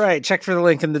 All right, check for the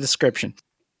link in the description.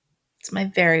 It's my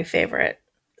very favorite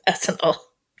SNL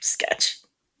sketch,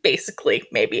 basically,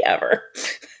 maybe ever.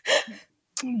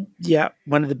 Yeah,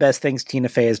 one of the best things Tina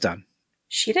Fey has done.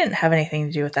 She didn't have anything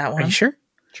to do with that Are one. you sure?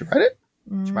 Did you write it?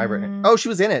 She might have written it. Oh, she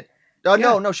was in it. Oh,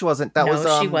 Yeah. no, she wasn't. That no, was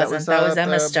she wasn't. That was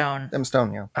Emma the- Stone. Emma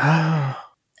Stone, yeah. Oh,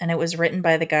 And it was written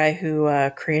by the guy who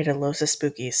created Los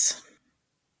Spookies.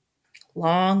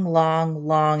 Long, long,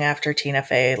 long after Tina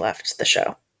Fey left the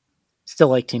show. still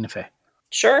like Tina Fey.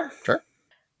 Sure.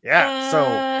 Yeah. So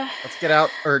let's get out.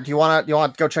 Or do you want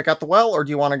to go check out the well, or do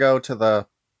you want to go to the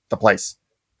place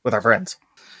with our friends?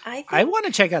 I want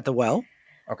to check out the well.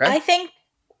 Okay. I think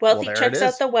Wealthy Well, there checks it out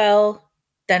is. the well,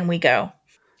 then we go.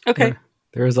 Okay.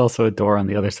 There is also a door on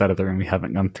the other side of the room we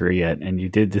haven't gone through yet, and you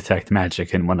did detect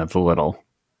magic in one of the little.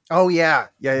 Oh yeah.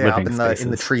 Up Living in the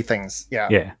spaces. tree things. Yeah.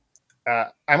 Yeah.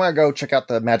 I'm gonna go check out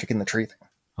the magic in the tree thing.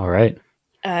 All right.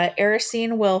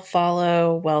 Aristine will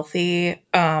follow Wealthy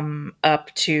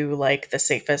up to like the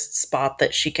safest spot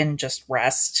that she can just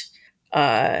rest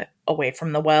away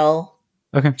from the well,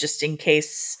 Okay. just in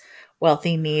case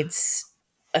Wealthy needs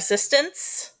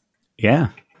assistance. Yeah.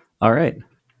 All right.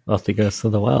 Wealthy goes to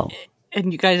the well.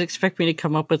 And you guys expect me to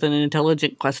come up with an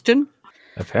intelligent question?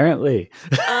 Apparently.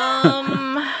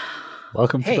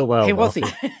 Welcome Hey, to the well. hey, Wealthy,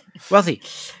 Wealthy,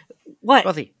 What?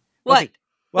 Wealthy, What?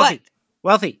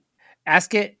 Wealthy.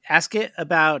 Ask it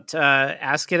about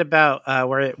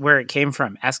where it came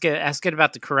from. Ask it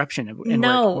about the corruption and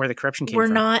No, where the corruption came We're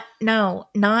from. not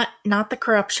the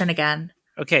corruption again.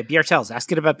 Okay, BRTels.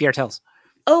 Ask it about BRTels.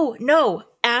 Oh no,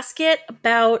 ask it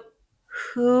about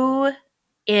who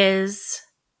is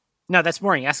No, that's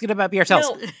boring. Ask it about BRTels.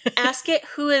 No, ask it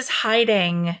who is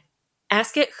hiding.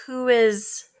 Ask it who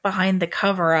is behind the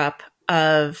cover up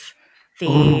of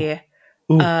the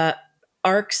Ooh.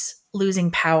 Ark's losing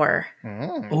power.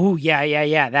 Oh,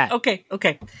 yeah, that.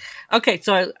 Okay.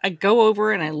 So I go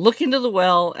over and I look into the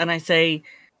well and I say,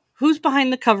 "Who's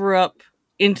behind the cover up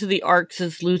into the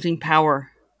Arks' losing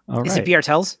power?" All Is it right.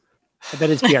 BRTels? I bet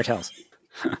it's BRTels.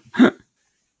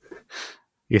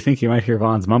 You think you might hear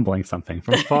Vaughn's mumbling something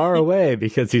from far away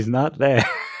because he's not there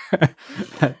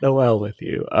at the well with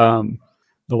you.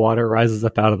 The water rises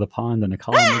up out of the pond in a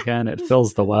column again. It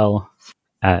fills the well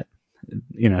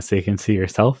so you can see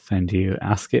yourself, and you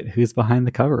ask it who's behind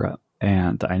the cover up.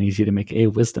 And I need you to make a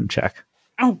wisdom check.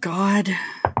 Oh God,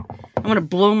 I'm gonna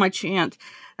blow my chance.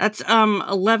 That's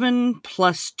 11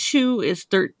 plus 2 is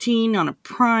 13 on a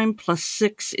prime plus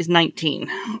 6 is 19.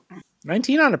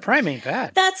 19 on a prime ain't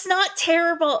bad. That's not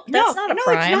terrible. That's not a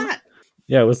prime. It's not.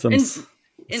 Yeah, wisdom's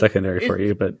secondary for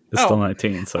you, but it's still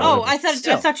 19. So I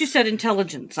thought you said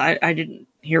intelligence. I didn't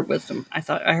hear wisdom. I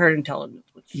heard intelligence.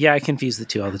 Yeah, I confuse the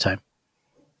two all the time.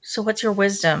 So what's your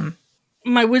wisdom?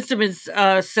 My wisdom is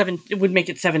 7. It would make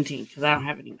it 17 because I don't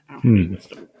have any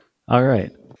wisdom. All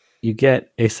right. You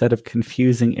get a set of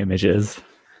confusing images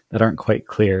that aren't quite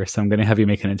clear, so I'm going to have you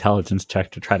make an intelligence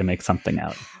check to try to make something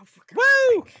out.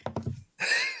 Woo!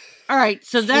 All right,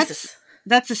 so Jesus.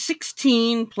 that's a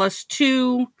 16 plus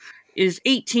 2 is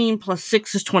 18 plus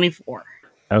 6 is 24.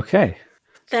 Okay.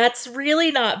 That's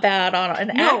really not bad on an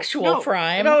actual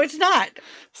crime. No, it's not.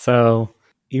 So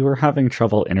you were having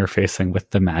trouble interfacing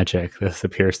with the magic. This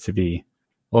appears to be,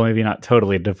 well, maybe not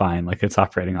totally divine, like it's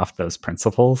operating off those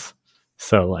principles.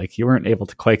 So like you weren't able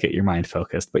to quite get your mind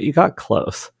focused, but you got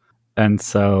close. And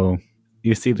so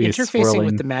you see these Interfacing swirling...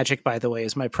 with the Magic, by the way,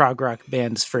 is my prog rock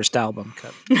band's first album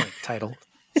title.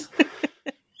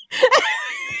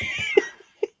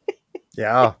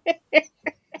 Yeah.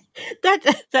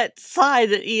 That sigh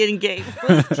that Ian gave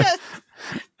was just...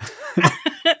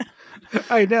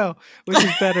 I know, which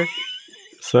is better.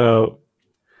 So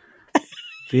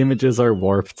the images are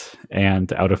warped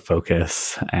and out of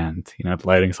focus, and the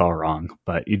lighting's all wrong,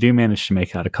 but you do manage to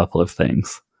make out a couple of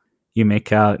things. You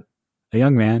make out a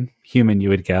young man, human you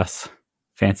would guess,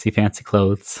 fancy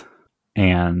clothes,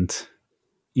 and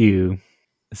you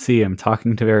see him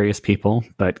talking to various people,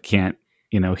 but can't,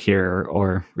 hear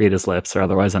or read his lips or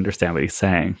otherwise understand what he's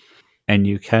saying. And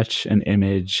you catch an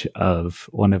image of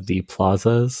one of the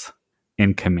plazas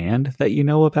in Command that you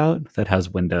know about that has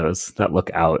windows that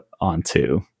look out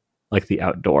onto like the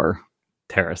outdoor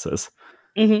terraces.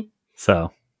 Mm-hmm.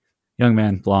 So, young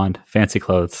man, blonde, fancy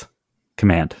clothes,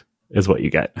 Command is what you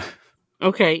get.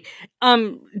 Okay.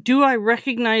 Do I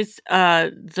recognize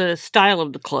the style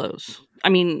of the clothes? I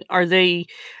mean, okay,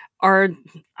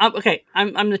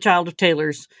 I'm the child of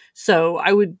tailors, so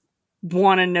I would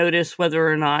want to notice whether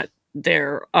or not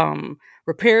they're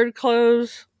repaired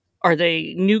clothes. Are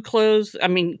they new clothes? I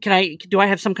mean, do I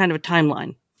have some kind of a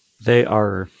timeline? They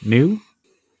are new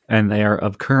and they are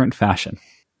of current fashion.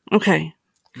 Okay.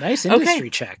 Nice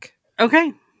industry check.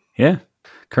 Okay. Yeah.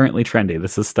 Currently trendy.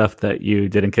 This is stuff that you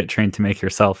didn't get trained to make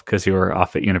yourself because you were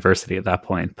off at university at that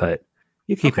point, but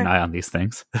you keep an eye on these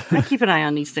things. I keep an eye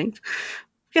on these things.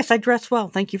 Yes, I dress well.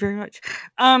 Thank you very much.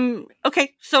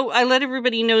 Okay, so I let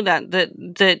everybody know that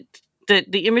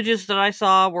the images that I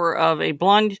saw were of a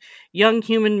blonde young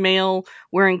human male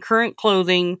wearing current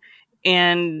clothing,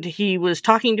 and he was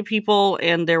talking to people,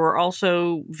 and there were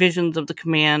also visions of the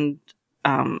command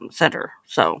center.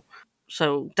 So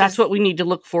that's what we need to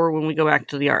look for when we go back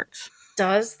to the arts.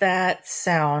 Does that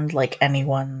sound like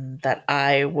anyone that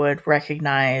I would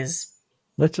recognize?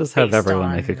 Let's just have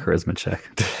everyone make a charisma check.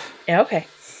 Yeah, okay.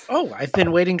 Oh, I've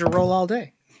been waiting to roll all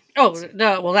day. Oh,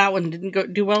 no, well, that one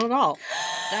didn't do well at all.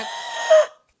 Nat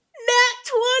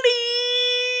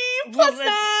 20 plus 9.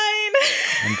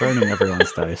 I'm burning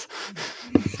everyone's dice.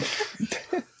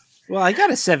 Well, I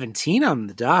got a 17 on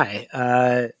the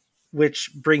die,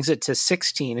 which brings it to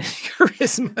 16 in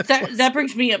charisma. That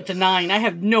brings me up to 9. I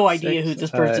have no idea who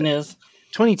this person is.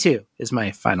 22 is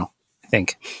my final, I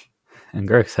think. And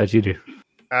Grix, how'd you do?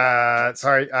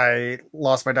 Sorry, I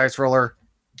lost my dice roller.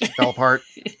 Fell apart.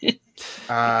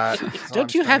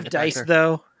 Don't you have dice,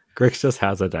 though? Grix just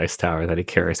has a dice tower that he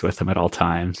carries with him at all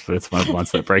times, but it's one of the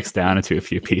ones that breaks down into a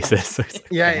few pieces.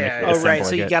 Yeah. Oh, right,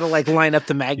 so you gotta line up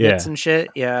the magnets and shit?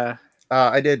 Yeah.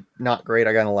 I did not great.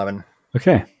 I got an 11.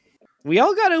 Okay. We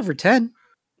all got over 10.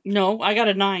 No, I got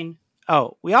a 9.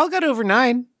 Oh, we all got over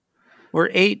 9. We're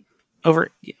 8 over...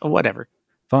 whatever.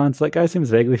 Vons, that guy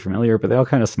seems vaguely familiar, but they all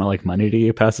kind of smell like money to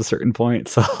you past a certain point.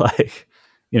 So,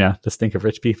 the stink of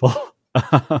rich people.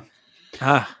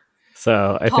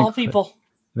 So I Tall people.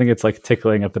 I think it's like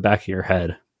tickling at the back of your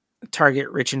head. Target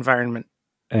rich environment.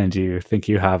 And you think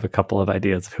you have a couple of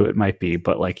ideas of who it might be,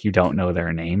 but you don't know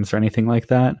their names or anything like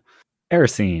that.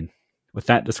 Erisine, with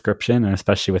that description, and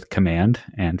especially with command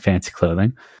and fancy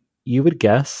clothing, you would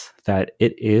guess that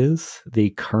it is the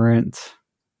current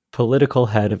political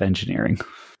head of engineering.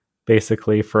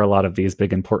 Basically, for a lot of these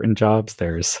big important jobs,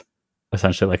 there's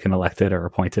essentially like an elected or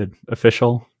appointed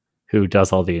official who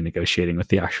does all the negotiating with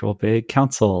the actual big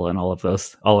council and all of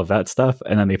that stuff,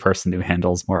 and then the person who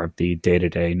handles more of the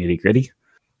day-to-day nitty-gritty.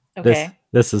 Okay.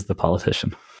 This is the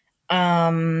politician.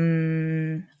 I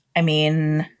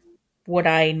mean, would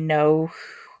I know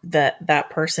that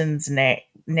person's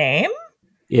name?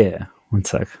 Yeah, one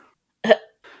sec.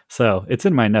 So it's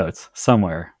in my notes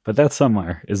somewhere, but that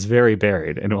somewhere is very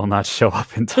buried and will not show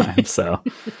up in time. So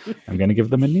I'm going to give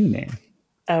them a new name.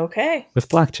 Okay. With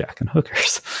blackjack and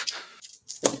hookers.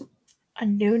 A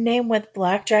new name with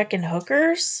blackjack and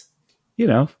hookers? You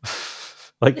know,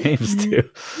 like names too.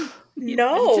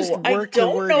 No, Just I work the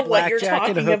don't word know what you're blackjack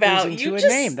and talking hookers about. into You a just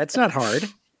name. That's not hard.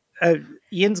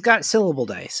 Ian's got syllable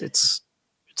dice. It's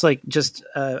like just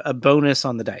a bonus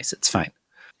on the dice. It's fine.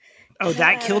 Oh,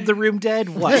 that killed the room dead?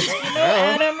 What?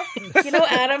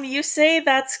 Adam, you say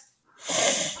that's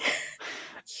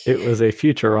It was a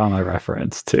Futurama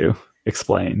reference to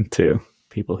explain to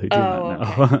people who do not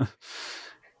know. Okay.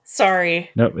 Sorry.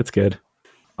 Nope, it's good.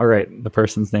 All right, the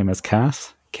person's name is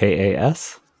Cass,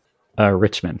 Kas.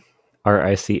 Richman,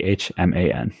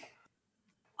 Richman.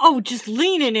 Oh, just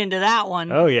leaning into that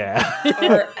one. Oh, yeah.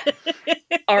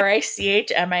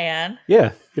 Richman.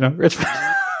 Yeah, Richman.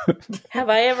 Have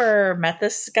I ever met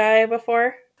this guy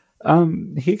before?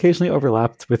 He occasionally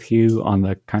overlapped with you on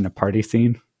the kind of party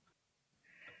scene.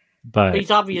 But He's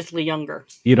obviously younger.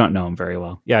 You don't know him very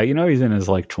well. Yeah, he's in his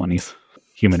 20s,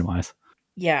 human-wise.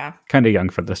 Yeah. Kind of young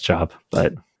for this job,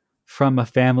 but from a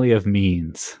family of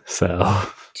means, so...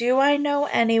 Do I know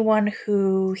anyone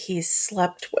who he's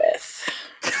slept with?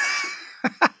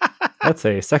 That's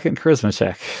a second charisma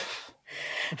check.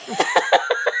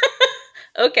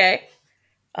 Okay.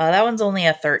 That one's only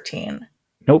a 13.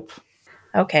 Nope.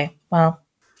 Okay, well...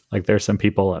 There's some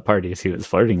people at parties he was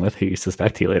flirting with who you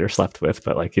suspect he later slept with,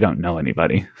 but, you don't know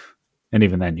anybody. And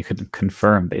even then, you couldn't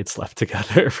confirm they'd slept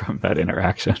together from that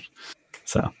interaction.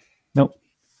 So, nope.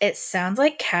 It sounds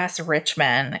like Cass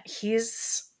Richman.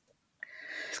 He's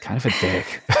kind of a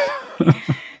dick.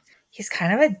 He's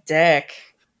kind of a dick.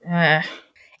 And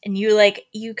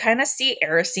you kind of see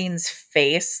Erisine's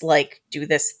face, do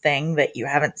this thing that you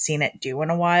haven't seen it do in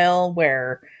a while,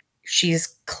 where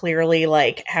she's clearly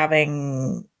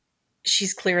having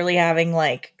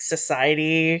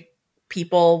society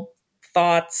people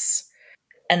thoughts,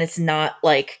 and it's not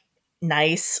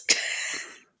nice.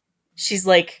 She's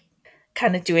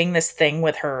kind of doing this thing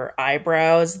with her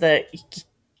eyebrows that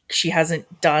she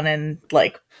hasn't done in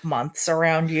months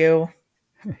around you.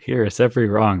 Here is every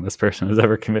wrong this person has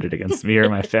ever committed against me or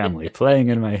my family playing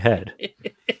in my head.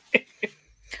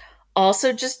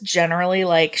 Also, just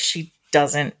generally, she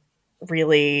doesn't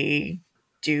really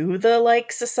do the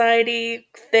society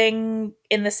thing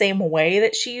in the same way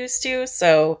that she used to.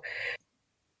 So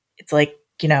it's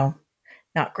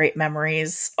not great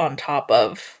memories on top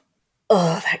of,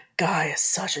 oh, that guy is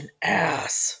such an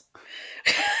ass.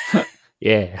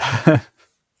 Yeah.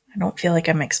 I don't feel like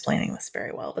I'm explaining this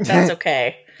very well, but that's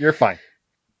okay. You're fine.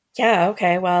 Yeah,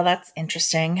 okay. Well, that's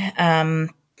interesting. I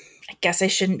guess I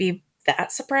shouldn't be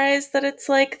that surprised that it's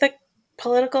the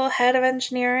political head of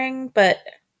engineering, but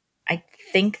I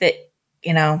think that,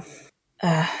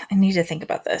 I need to think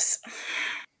about this.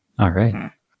 All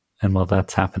right. And while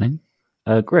that's happening,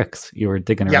 Grix, you were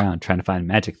digging around trying to find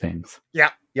magic things. Yeah.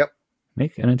 Yep.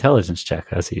 Make an intelligence check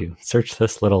as you search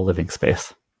this little living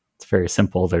space. It's very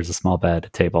simple. There's a small bed, a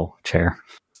table, chair,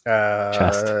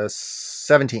 chest.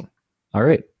 17. All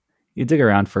right. You dig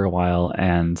around for a while,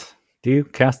 and do you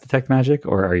cast Detect Magic,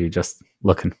 or are you just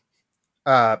looking?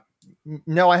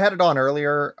 No, I had it on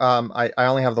earlier. I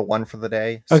only have the one for the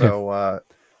day, okay. So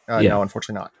no,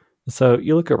 unfortunately not. So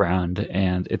you look around,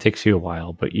 and it takes you a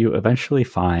while, but you eventually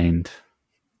find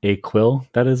a quill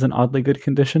that is in oddly good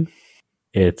condition.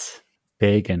 It's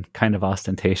big and kind of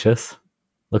ostentatious.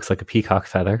 Looks like a peacock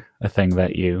feather, a thing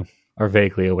that you are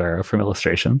vaguely aware of from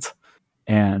illustrations.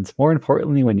 And more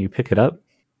importantly, when you pick it up,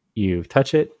 you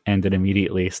touch it, and it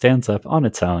immediately stands up on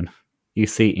its own. You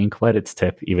see ink wet its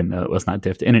tip, even though it was not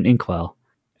dipped in an inkwell,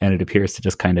 and it appears to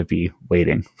just kind of be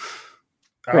waiting.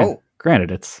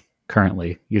 Granted, it's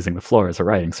currently using the floor as a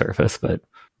writing surface, but...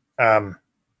 I want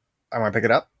to pick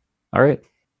it up. All right.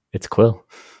 It's quill.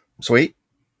 Sweet.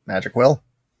 Magic quill.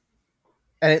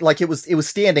 And it was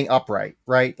standing upright,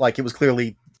 right? It was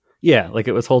clearly... Yeah,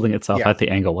 it was holding itself at the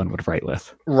angle one would write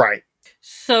with. Right.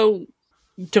 So,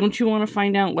 don't you want to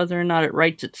find out whether or not it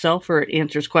writes itself or it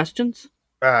answers questions?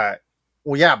 Well,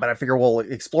 yeah, but I figure we'll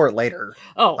explore it later.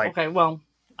 Oh, okay. Well,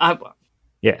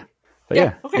 Yeah. But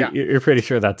okay. You're pretty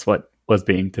sure that's what was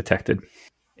being detected,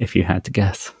 if you had to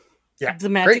guess. Yeah. The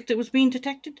magic that was being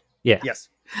detected? Yeah. Yes.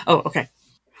 Oh, okay.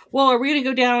 Well, are we going to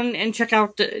go down and check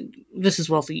out this is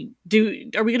wealthy.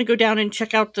 Are we going to go down and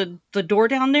check out the door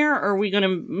down there, or are we going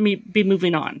to be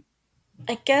moving on?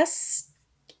 I guess,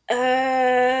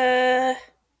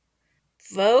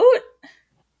 vote?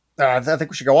 I think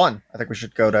we should go on. I think we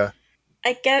should go to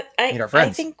meet our friends.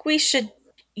 I think we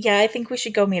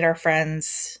should go meet our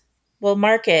friends. We'll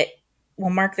mark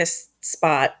this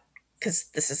spot, because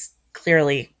this is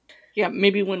clearly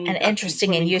maybe when an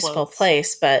interesting and useful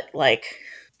place, but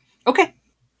okay.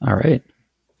 All right.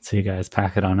 So you guys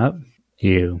pack it on up.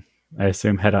 You I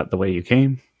assume head out the way you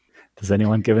came. Does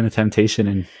anyone given a temptation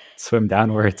and swim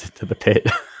downwards to the pit?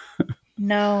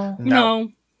 No.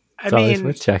 No. It's always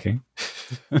worth checking.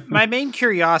 My main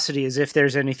curiosity is if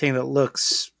there's anything that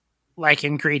looks like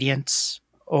ingredients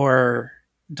or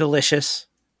delicious.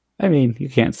 I mean, you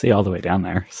can't see all the way down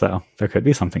there, so there could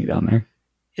be something down there.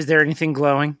 Is there anything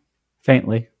glowing?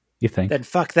 Faintly, you think. Then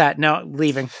fuck that. No,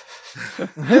 leaving.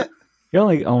 You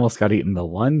only almost got eaten the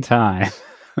one time.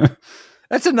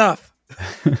 That's enough.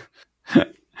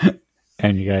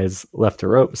 And you guys left a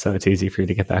rope, so it's easy for you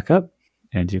to get back up,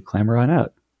 and you clamber on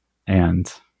out.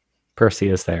 And Percy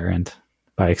is there, and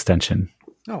by extension,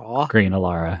 Aw. Green,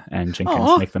 Alara, and Jenkins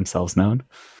Aw. make themselves known.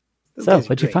 Those So, guys are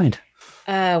what'd you great.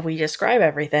 find? We describe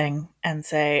everything and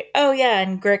say, oh yeah,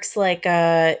 and Grix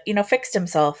fixed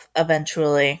himself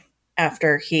eventually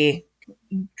after he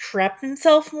trapped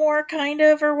himself more, kind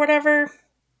of, or whatever.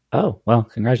 Oh, well,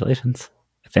 congratulations,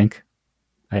 I think.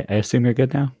 I assume you're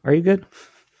good now. Are you good?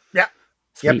 Yeah.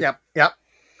 Sweet. Yep.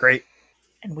 Great.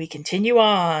 And we continue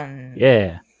on.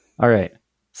 Yeah. All right.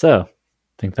 So, I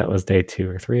think that was day 2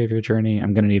 or 3 of your journey.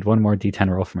 I'm going to need one more D10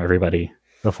 roll from everybody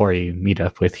before you meet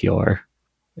up with your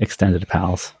extended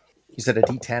pals. You said a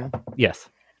D10? Yes.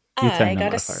 I D10 got a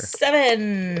modifier.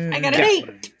 7. I got an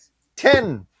 8.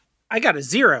 10. I got a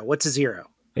 0. What's a 0?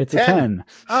 It's a 10. 10.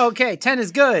 Oh, okay. 10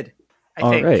 is good. I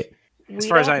All think. right. As We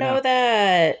far as don't I know know.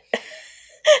 that.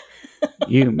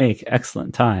 You make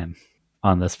excellent time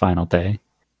on this final day.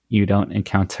 You don't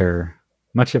encounter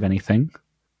much of anything.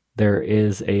 There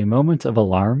is a moment of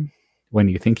alarm when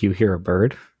you think you hear a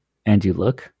bird, and you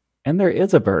look, and there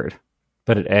is a bird,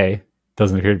 but it A,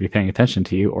 doesn't appear to be paying attention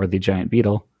to you or the giant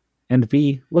beetle, and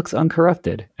B, looks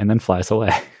uncorrupted and then flies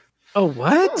away. Oh,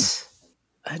 what?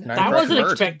 An That That wasn't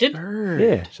bird. expected. bird.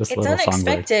 Yeah, just a It's little songbird.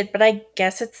 unexpected, but I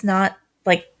guess it's not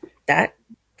like that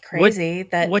crazy.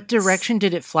 What direction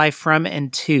did it fly from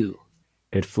and to?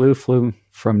 It flew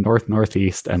from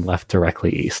north-northeast and left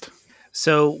directly east.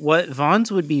 So what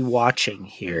Vaughn's would be watching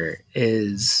here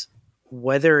is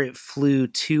whether it flew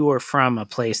to or from a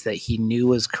place that he knew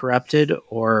was corrupted,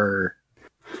 or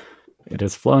It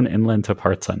has flown inland to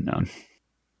parts unknown.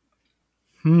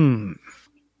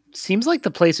 seems like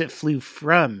the place it flew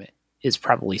from is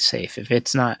probably safe if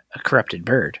it's not a corrupted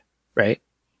bird, right?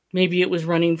 Maybe it was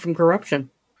running from corruption.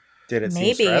 Did it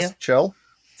Maybe. seem stressed? Chill?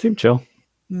 Seemed chill.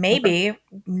 Maybe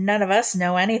none of us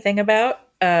know anything about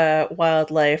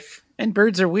wildlife. And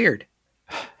birds are weird.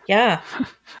 Yeah.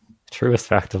 Truest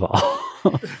fact of all.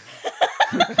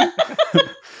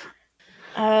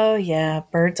 Oh yeah,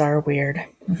 birds are weird.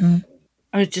 Hmm.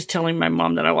 I was just telling my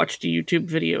mom that I watched a YouTube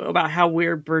video about how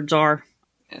weird birds are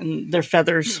and their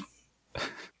feathers.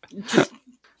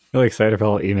 Really excited for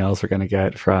all the emails we're going to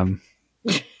get from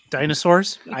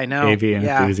Dinosaurs? I know. avian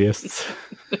Yeah. enthusiasts.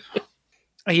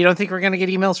 You don't think we're going to get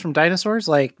emails from dinosaurs?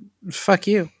 Like, fuck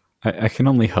you. I can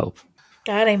only hope.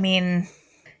 God, I mean,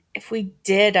 if we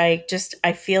did, I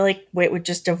feel like Wit would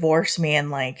just divorce me and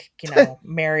marry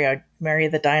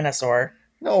the dinosaur.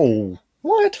 No.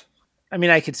 What? I mean,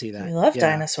 I could see that. We love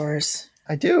Yeah. dinosaurs.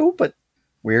 I do, but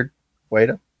weird way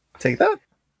to take that.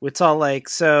 It's all like,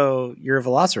 so you're a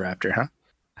velociraptor,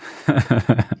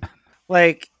 huh?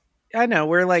 Like, I know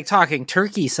we're like talking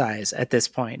turkey size at this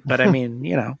point, but I mean,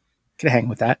 can hang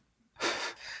with that.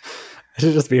 It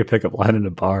should just be a pickup line in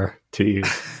a bar to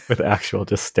use with actual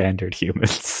just standard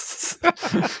humans.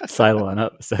 Sidling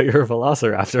up. So you're a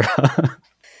velociraptor.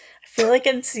 I feel like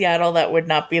in Seattle that would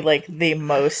not be like the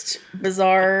most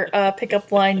bizarre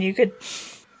pickup line you could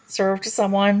serve to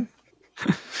someone.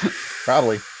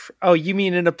 Probably. Oh, you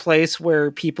mean in a place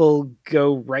where people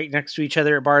go right next to each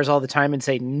other at bars all the time and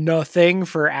say nothing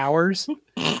for hours?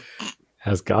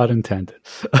 As God intended.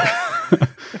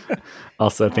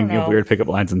 Also, thinking of know. weird pickup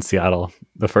lines in Seattle,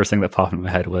 the first thing that popped in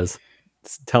my head was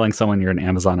telling someone you're an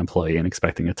Amazon employee and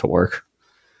expecting it to work.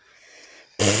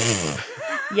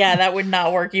 Yeah, that would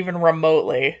not work even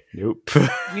remotely. Nope.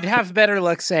 You'd have better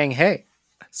luck saying, hey,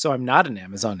 so I'm not an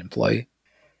Amazon employee.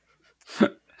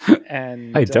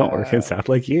 And I don't work in South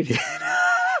Lake Union.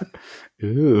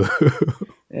 Ooh.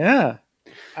 Yeah.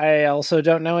 I also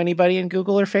don't know anybody in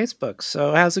Google or Facebook.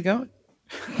 So how's it going?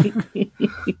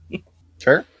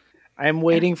 Sure. I'm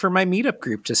waiting for my meetup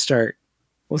group to start.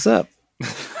 What's up?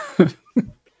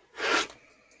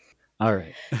 All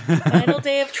right. Final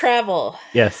day of travel.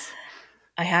 Yes.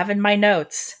 I have in my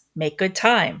notes, make good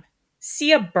time.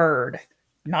 See a bird.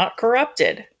 Not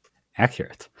corrupted.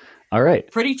 Accurate. All right.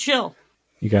 Pretty chill.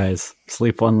 You guys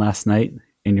sleep one last night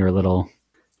in your little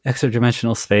extra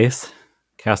dimensional space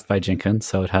cast by Jenkins.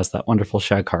 So it has that wonderful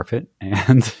shag carpet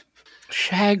and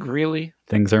Shag, really?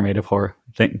 things are made of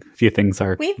A few things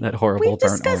are We've that horrible burnt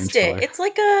orange discussed it. color. It's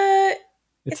like a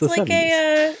It's it's the like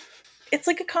 70s. it's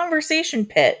like a conversation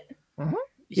pit.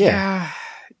 Yeah.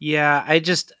 Yeah. I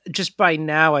just by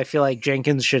now, I feel like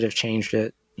Jenkins should have changed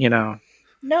it, you know?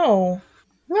 No.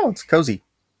 No, it's cozy.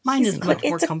 Mine is It's much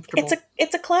more it's comfortable.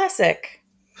 it's a classic.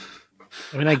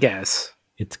 I mean, I guess.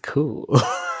 It's cool.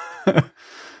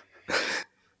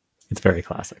 It's very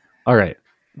classic. All right.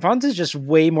 Vaughn's is just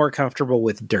way more comfortable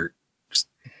with dirt. Just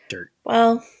dirt.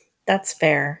 Well, that's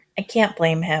fair. I can't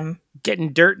blame him.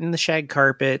 Getting dirt in the shag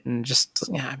carpet and just,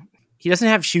 yeah. He doesn't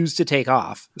have shoes to take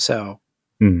off, so.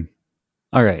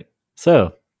 All right.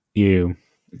 So you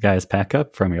guys pack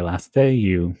up from your last day.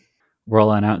 You roll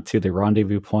on out to the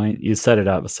rendezvous point. You set it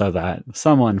up so that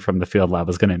someone from the field lab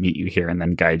was going to meet you here and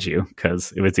then guide you,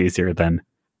 because it was easier than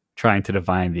trying to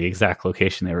divine the exact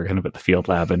location they were going to put the field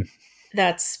lab in.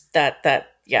 That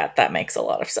makes a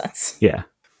lot of sense. Yeah.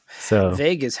 So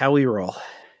Vague is how we roll.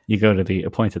 you go to the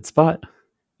appointed spot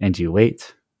and you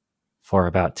wait for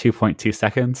about 2.2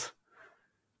 seconds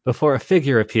before a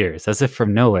figure appears as if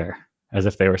from nowhere, as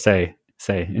if they were say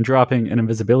in dropping an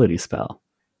invisibility spell.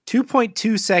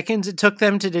 2.2 seconds it took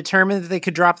them to determine that they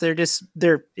could drop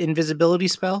their invisibility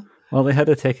spell. Well, they had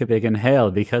to take a big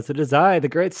inhale because it is I, the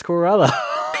great Squirrella.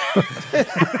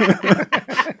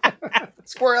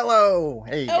 Squirrello!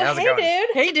 Hey, Oh, how's it hey, going? dude.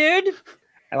 Hey, dude.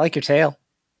 I like your tail.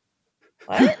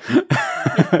 What?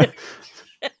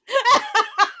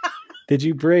 Did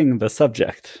you bring the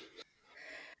subject?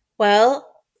 Well,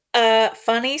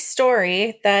 funny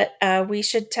story that we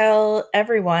should tell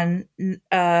everyone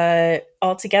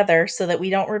all together so that we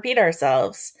don't repeat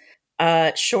ourselves.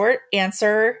 Short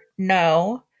answer,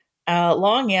 no.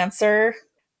 Long answer,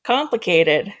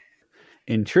 complicated.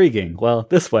 Intriguing. Well,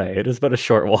 this way. It is but a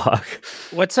short walk.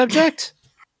 What subject?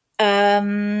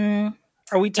 Are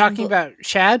Are we talking about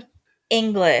Shad?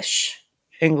 English.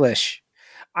 English.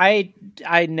 I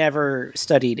never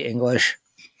studied English.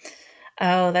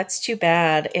 Oh, that's too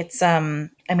bad. It's I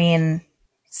mean,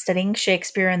 studying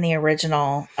Shakespeare in the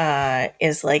original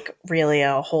is like really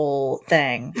a whole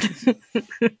thing.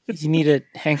 You need a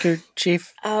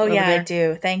handkerchief? Oh over yeah, I there?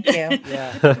 do. Thank you.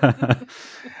 Yeah.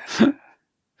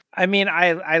 I mean,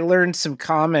 I learned some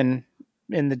common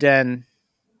in the den.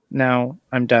 Now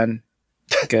I'm done.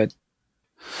 Good.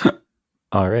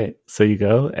 All right. So you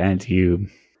go and you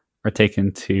are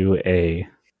taken to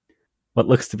what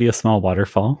looks to be a small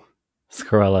waterfall.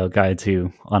 Squirrello guides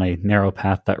you on a narrow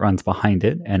path that runs behind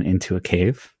it and into a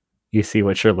cave. You see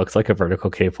what sure looks like a vertical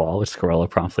cave wall, which Squirrello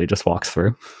promptly just walks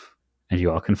through. And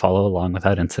you all can follow along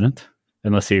without incident,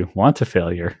 unless you want to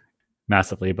fail your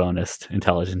massively bonused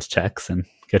intelligence checks and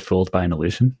get fooled by an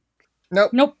illusion.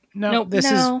 Nope. Nope. No, Nope.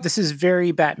 this is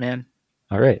very Batman.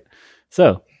 All right.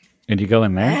 So, and you go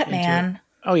in there. Batman.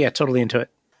 Oh yeah, totally into it.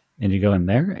 And you go in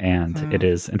there, and it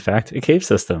is, in fact, a cave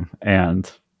system and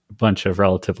a bunch of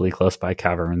relatively close by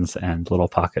caverns and little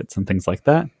pockets and things like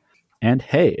that. And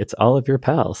hey, it's all of your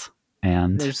pals.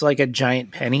 And There's like a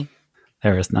giant penny.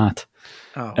 there is not.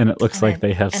 Oh, And it looks like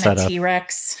they have And set a up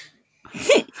T-Rex.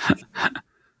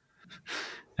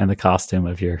 and the costume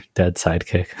of your dead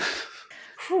sidekick.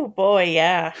 Oh boy,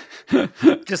 yeah.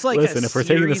 just like Listen, a if we're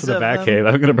taking this to the series back of cave,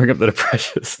 them. I'm going to bring up the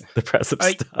depressive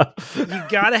I- stuff. You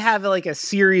gotta have like a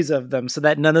series of them so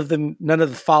that none of the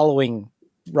following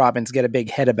Robins get a big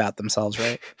head about themselves,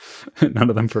 right? None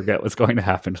of them forget what's going to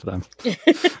happen to them.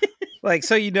 Like,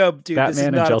 so you know, dude, this is Batman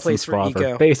and not a Jelson place for Squaw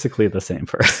ego. are basically the same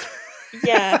person.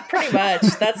 Yeah, pretty much.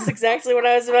 That's exactly what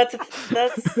I was about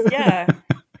to. Yeah,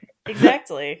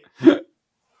 exactly.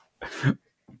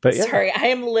 But yeah, Sorry, I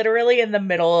am literally in the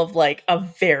middle of like a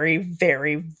very,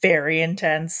 very, very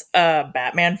intense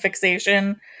Batman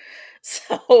fixation.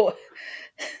 So,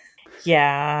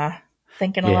 yeah,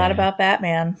 thinking a lot Yeah. about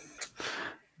Batman.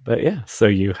 But yeah, so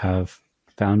you have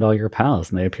found all your pals,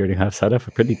 and they appear to have set up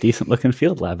a pretty decent looking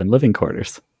field lab and living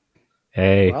quarters.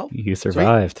 Hey, Well, you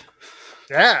survived.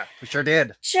 Yeah, we sure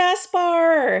did.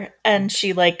 Jaspar! And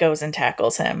she like goes and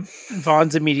tackles him.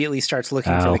 Vaughn's immediately starts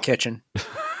looking for Ow. the kitchen.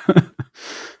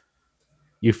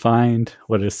 You find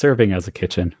what is serving as a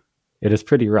kitchen. It is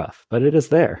pretty rough, but it is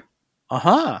there.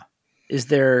 Uh-huh. Is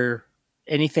there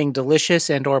anything delicious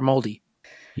and or moldy?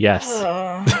 Yes.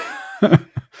 Oh.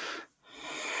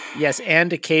 Yes,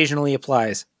 and occasionally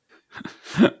applies.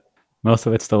 Most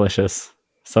of it's delicious.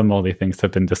 Some moldy things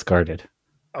have been discarded,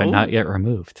 but not yet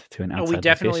removed to an outside We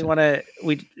definitely location.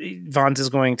 want to. Vaughn's is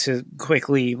going to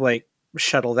quickly like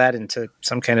shuttle that into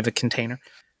some kind of a container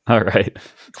All right.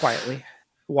 quietly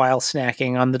while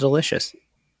snacking on the delicious.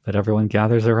 But everyone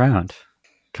gathers around,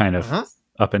 kind of Uh-huh.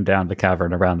 up and down the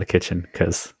cavern around the kitchen,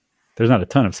 because there's not a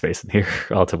ton of space in here,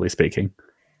 relatively speaking.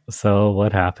 So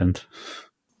what happened?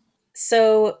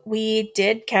 So we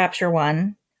did capture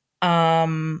one,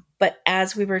 but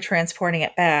as we were transporting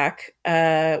it back,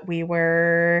 we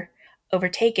were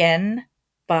overtaken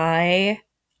by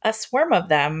a swarm of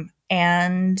them,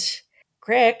 and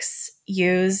Grix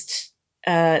used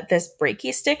this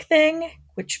breaky stick thing,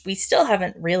 which we still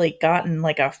haven't really gotten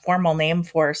like a formal name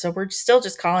for, so we're still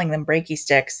just calling them breaky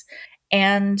sticks.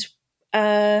 And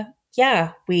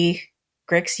yeah,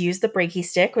 Grix used the breaky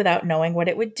stick without knowing what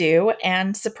it would do,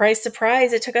 and surprise,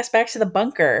 surprise, it took us back to the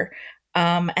bunker.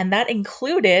 And that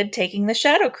included taking the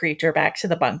shadow creature back to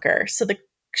the bunker. So the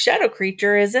shadow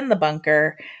creature is in the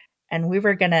bunker, and we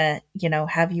were gonna,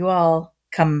 have you all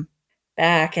come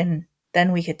back, and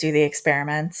then we could do the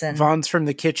experiments. And Vaughn's from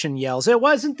the kitchen yells, "It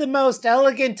wasn't the most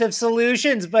elegant of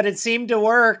solutions, but it seemed to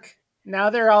work. Now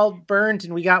they're all burnt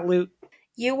and we got loot."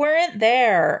 you weren't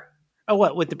there. Oh,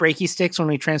 what, with the breaky sticks when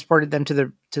we transported them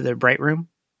to the bright room?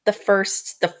 The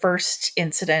first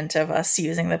incident of us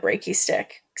using the breaky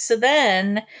stick. So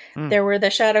then there were the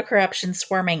shadow corruption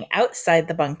swarming outside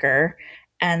the bunker,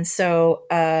 and so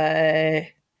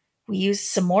we used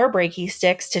some more breaky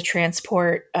sticks to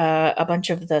transport a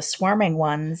bunch of the swarming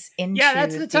ones into Yeah,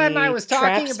 that's the time I was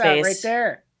talking trap about space. right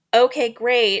there. Okay,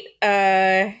 great.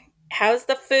 How's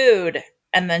the food?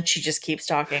 And then she just keeps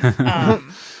talking.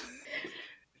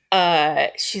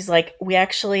 She's like, we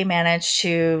actually managed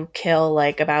to kill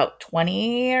like about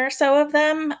 20 or so of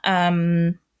them.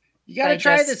 You gotta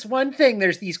try this one thing.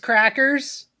 There's these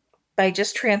crackers. By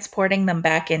just transporting them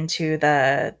back into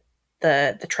the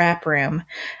trap room.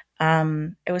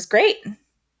 It was great.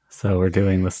 So we're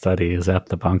doing the studies at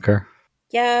the bunker.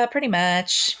 Yeah, pretty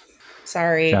much.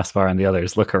 Sorry. Jaspar and the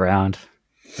others look around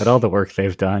at all the work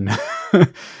they've done.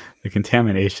 The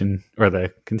contamination or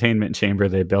the containment chamber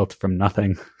they built from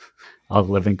nothing. All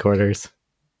the living quarters.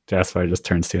 Jaspar just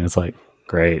turns to you and is like,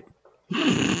 great.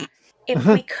 If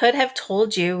we could have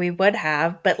told you, we would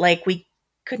have, but like we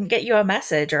couldn't get you a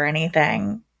message or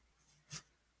anything.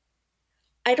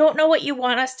 I don't know what you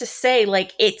want us to say.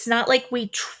 Like, it's not like we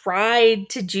tried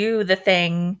to do the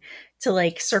thing to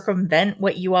like circumvent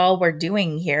what you all were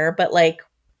doing here, but like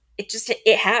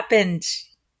it happened.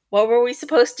 What were we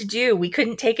supposed to do? We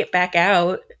couldn't take it back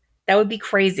out. That would be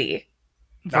crazy.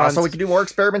 So we can do more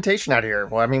experimentation out here.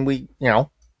 Well, I mean,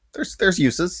 there's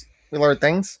uses. We learn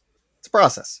things. It's a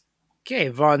process. Okay,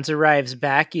 Vaughn's arrives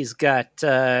back. He's got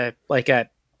like a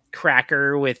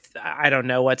cracker with, I don't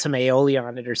know what, some aioli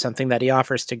on it or something that he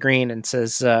offers to Green and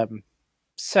says,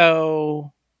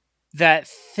 so that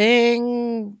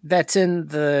thing that's in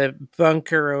the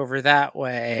bunker over that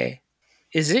way,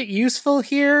 is it useful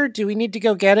here? Do we need to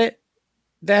go get it?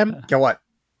 Get what?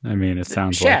 I mean, it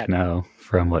sounds Shad. like no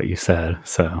from what you said.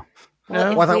 So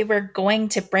Well, No? if we were going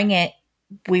to bring it,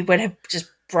 we would have just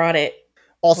brought it.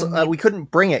 Also, we couldn't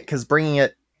bring it because bringing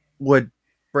it would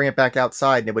bring it back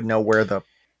outside, and it would know where the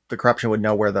corruption would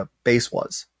know where the base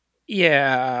was.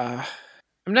 Yeah.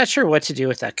 I'm not sure what to do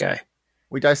with that guy.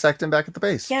 We dissect him back at the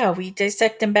base. Yeah, we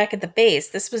dissect him back at the base.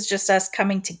 This was just us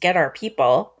coming to get our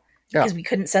people Yeah. because we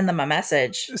couldn't send them a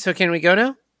message. So can we go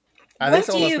now? What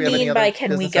do you mean by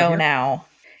can we go now?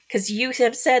 Because you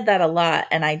have said that a lot,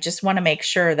 and I just want to make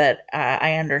sure that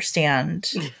I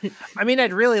understand. I mean,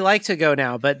 I'd really like to go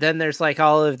now, but then there's like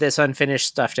all of this unfinished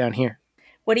stuff down here.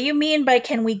 What do you mean by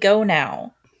can we go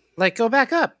now? Like, go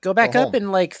back up. Go back Go up home.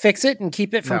 and like fix it and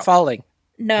keep it from No. falling.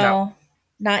 No,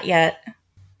 not yet.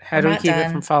 How I'm do we not keep it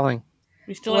done. from falling?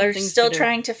 We still have We're things still to do.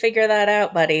 trying to figure that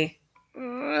out, buddy.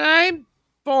 I'm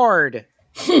bored.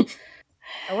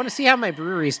 I want to see how my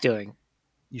brewery's doing.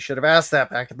 You should have asked that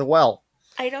back at the well.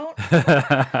 I don't.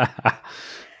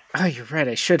 Oh, you're right.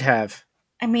 I should have.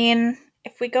 I mean,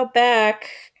 if we go back,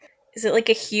 is it like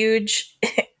a huge?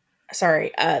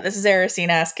 Sorry, this is Erisine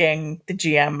asking the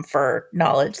GM for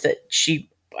knowledge that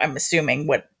I'm assuming,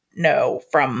 would know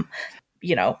from,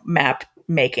 map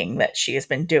making that she has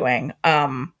been doing.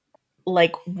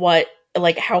 Like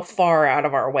how far out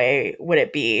of our way would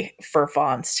it be for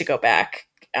Vaughn's to go back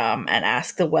and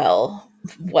ask the well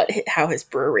how his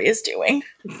brewery is doing?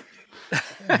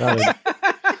 about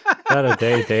a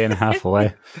day and a half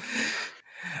away.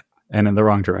 And in the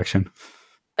wrong direction.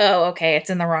 Oh, okay, it's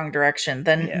in the wrong direction.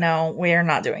 Then Yeah. no, we are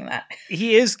not doing that.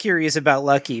 He is curious about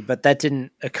Lucky, but that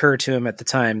didn't occur to him at the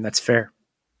time. That's fair.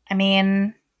 I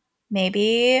mean,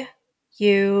 maybe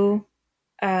you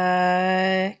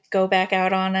go back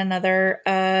out on another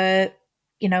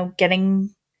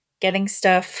getting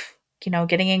stuff,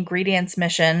 getting ingredients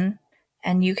mission,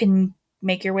 and you can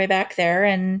make your way back there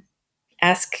and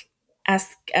ask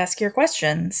your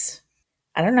questions.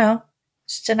 I don't know.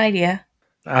 Just an idea.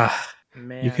 Ah,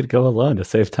 man. You could go alone to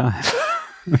save time.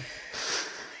 You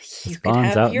could Vaughn's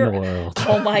have out your. in the world.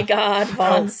 Oh my God,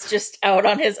 Vaughn's just out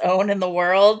on his own in the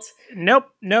world. Nope.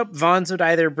 Vaughn's would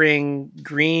either bring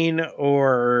Green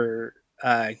or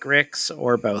Grix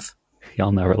or both.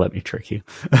 Y'all never let me trick you.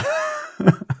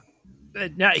 No,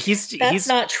 That's he's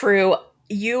not true.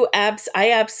 You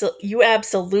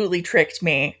absolutely tricked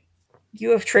me.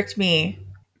 You have tricked me.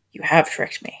 You have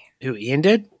tricked me. who Ian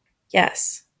did.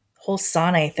 Yes. Whole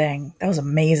Sane thing. That was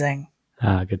amazing.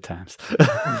 Good times.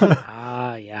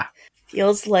 Ah, yeah.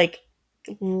 Feels like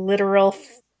literal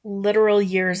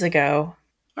years ago.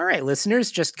 All right,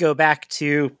 listeners, just go back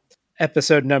to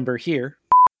episode number here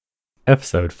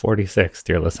Episode 46,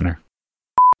 dear listener.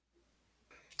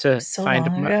 to So find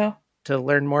long ago. to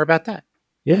learn more about that.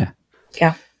 Yeah.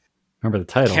 Yeah. Remember the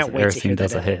title? Can't wait to hear Erisine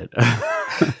does that a hit.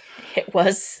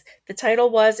 The title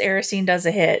was Erisine Does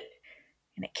a Hit.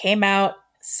 And it came out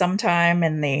sometime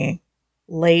in the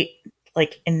late,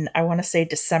 I want to say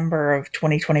December of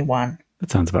 2021. That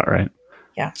sounds about right.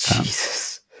 Yeah.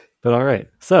 Jesus. But all right.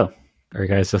 So, are you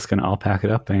guys just going to all pack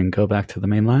it up and go back to the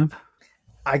main lab?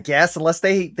 I guess, unless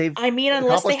they've I mean,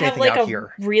 unless they accomplished have anything like out a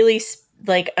here. really,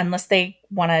 unless they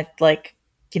want to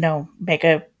make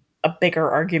a bigger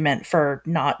argument for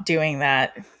not doing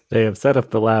that. They have set up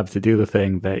the lab to do the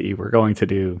thing that you were going to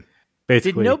do. Did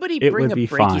Basically, nobody it bring would a be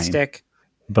breaky fine, stick?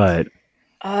 but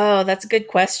Oh, that's a good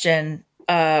question.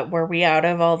 Were we out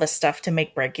of all the stuff to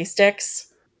make breaky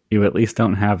sticks? you at least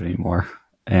don't have any more.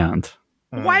 And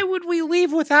Why would we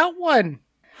leave without one?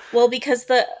 Well, because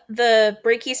the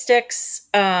breaky sticks,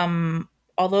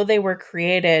 although they were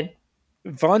created,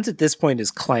 Vaughn's at this point is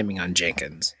climbing on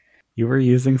Jenkins. you were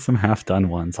using some half-done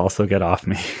ones. Also, get off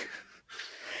me.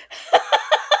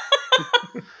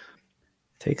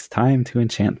 Takes time to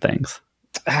enchant things.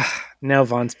 Now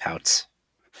Vaughn's pouts.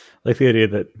 Like the idea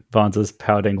that Vaughn's is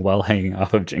pouting while hanging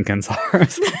off of Jenkins'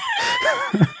 arms.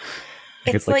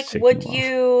 it's like shaking would him off.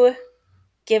 you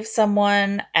give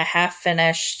someone a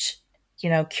half-finished,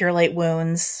 Cure Light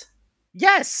Wounds?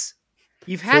 Yes,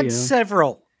 you've had yeah.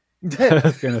 several. I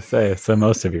was going to say, so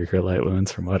most of your Cure Light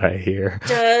Wounds, from what I hear.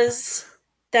 Does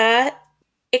that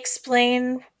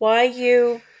explain why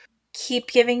you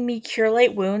keep giving me Cure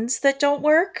Light Wounds that don't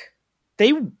work?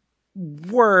 They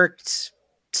worked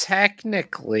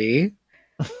technically.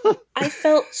 I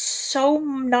felt so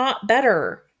not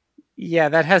better. Yeah,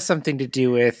 that has something to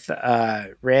do with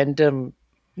random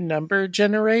number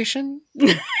generation.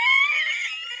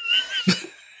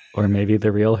 Or maybe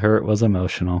the real hurt was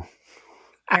emotional.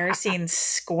 Erisine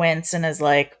squints and is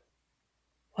like,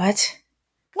 what?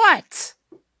 What?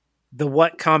 The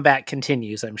what combat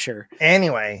continues, I'm sure.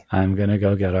 Anyway, I'm going to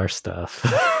go get our stuff.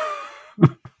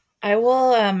 I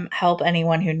will help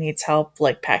anyone who needs help,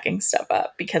 packing stuff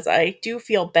up, because I do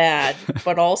feel bad,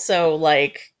 but also,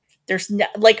 there's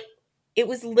it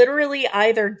was literally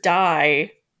either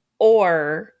die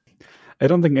or... I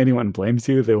don't think anyone blames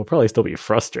you. They will probably still be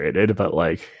frustrated, but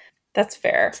That's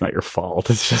fair. it's not your fault.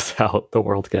 It's just how the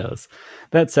world goes.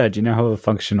 That said, you now have a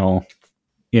functional,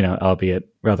 albeit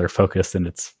rather focused in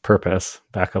its purpose,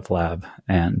 backup lab.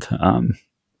 And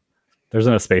there's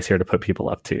enough space here to put people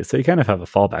up too. So you kind of have a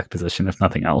fallback position, if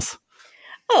nothing else.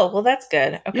 Oh, well, that's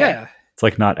good. Okay. Yeah,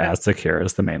 It's not as secure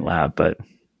as the main lab, but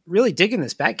really digging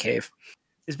this Batcave.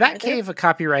 Is Batcave a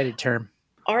copyrighted term?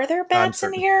 Are there bats in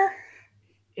certain. here?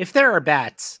 If there are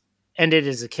bats and it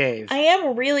is a cave, I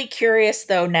am really curious,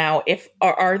 though, now, if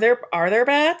are there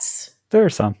bats? there are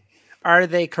some. are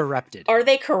they corrupted? Are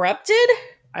they corrupted?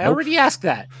 I Nope. already asked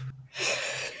that.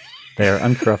 They are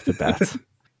uncorrupted bats.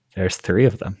 There's 3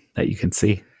 of them that you can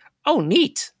see. Oh,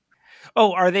 neat.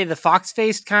 Oh, are they the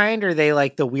fox-faced kind, or are they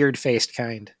the weird-faced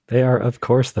kind? They are, of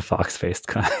course, the fox-faced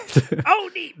kind. Oh,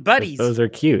 neat, buddies. Those are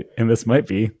cute, and this might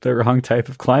be the wrong type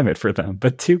of climate for them,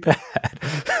 but too bad.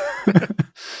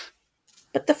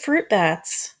 But the fruit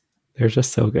bats They're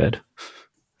just so good.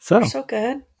 So are so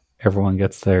good. everyone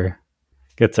gets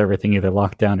everything either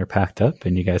locked down or packed up,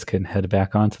 and you guys can head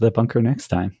back onto the bunker next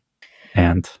time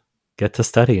and get to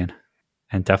studying.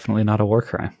 And definitely not a war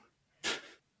crime.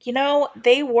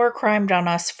 They war crimed on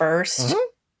us first.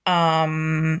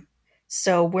 Mm-hmm.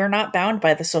 So we're not bound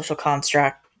by the social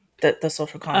construct, the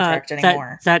social contract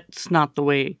anymore. That's not the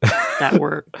way that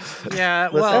works. Yeah,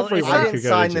 well, well, everyone I could didn't go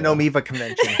sign to the jail. Nomiva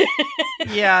Convention.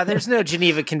 yeah, there's no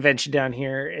Geneva Convention down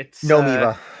here. It's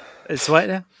Nomiva. It's what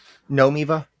now?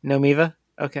 Nomiva. Nomiva?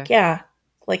 Okay. Yeah,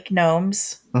 like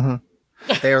gnomes.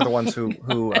 They are the ones who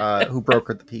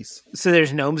brokered the peace. So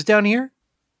there's gnomes down here?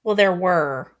 Well, there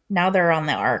were. Now they're on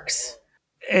the arcs.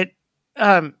 It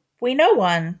We know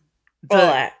one.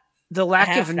 The- The lack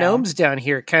have of found. gnomes down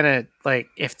here kind of like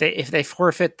if they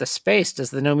forfeit the space, does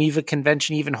the Gnomeva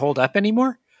convention even hold up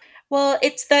anymore? Well,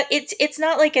 it's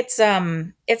not like it's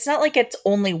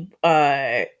only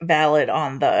valid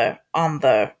on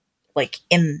the like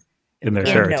in in their In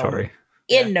territory.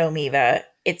 Gnomeva.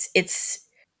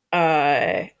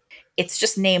 It's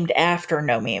just named after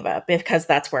Gnomeva because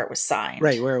that's where it was signed.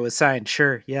 Right, where it was signed.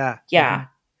 Sure, yeah. Yeah.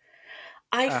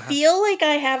 I feel like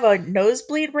I have a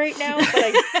nosebleed right now,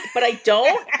 but I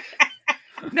don't.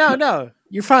 No,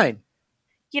 you're fine.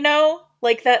 You know,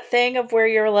 like that thing of where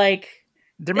you're like,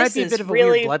 There This might be a is bit of a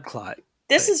really- weird blood clot.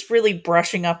 this Right. is really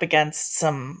brushing up against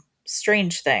some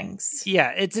strange things.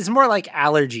 Yeah, it's more like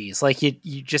allergies. Like you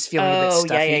just feeling a bit Oh,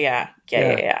 stuffy. yeah.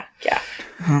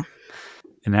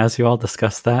 And as you all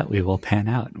discuss that, we will pan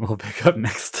out and we'll pick up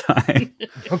next time.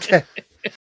 Okay.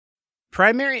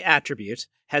 Primary Attribute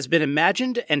has been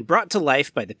imagined and brought to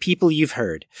life by the people you've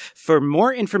heard. For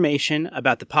more information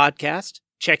about the podcast,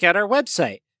 check out our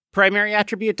website,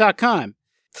 primaryattribute.com.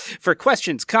 For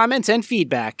questions, comments, and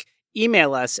feedback,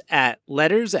 email us at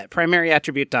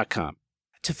letters@primaryattribute.com.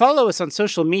 To follow us on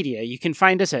social media, you can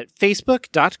find us at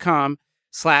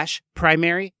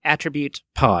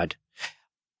facebook.com/primaryattributepod,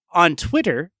 on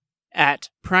Twitter at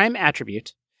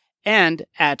primeattribute, and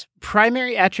at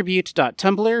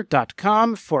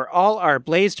primaryattribute.tumblr.com for all our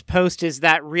blazed post. Is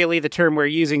that really the term we're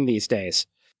using these days?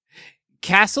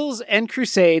 Castles and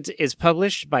Crusades is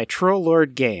published by Troll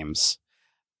Lord Games.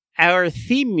 Our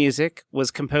theme music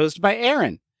was composed by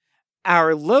Aaron.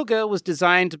 Our logo was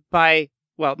designed by,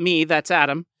 well, me, that's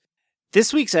Adam.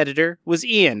 This week's editor was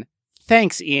Ian.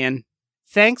 Thanks, Ian.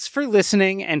 Thanks for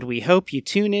listening, and we hope you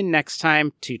tune in next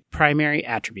time to Primary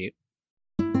Attribute.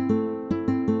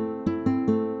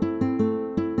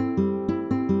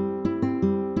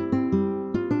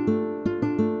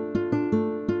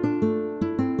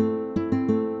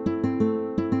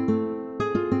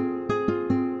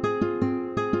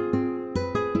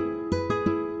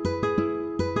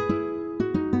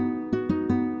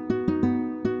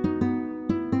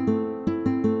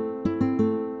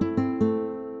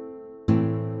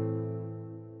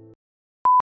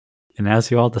 And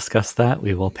as you all discuss that,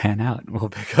 we will pan out and we'll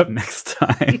pick up next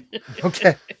time.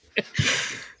 Okay.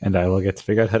 And I will get to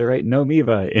figure out how to write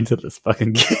Gnomeva into this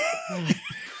fucking game.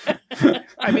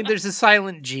 I mean, there's a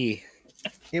silent G.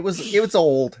 It was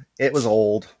old. It was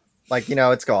old. Like,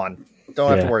 it's gone. Don't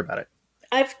have Yeah. to worry about it.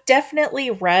 I've definitely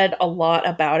read a lot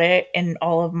about it in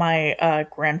all of my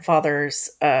grandfather's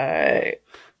Oh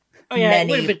yeah,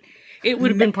 Many- it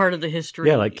would have been part of the history.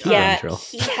 Yeah, like Key yeah, Vengeful.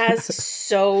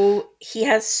 he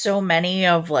has so many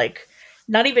of like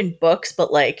not even books,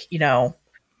 but like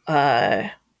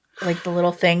like the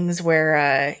little things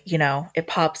where it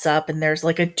pops up and there's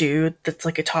like a dude that's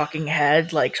like a talking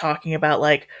head, like talking about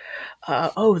like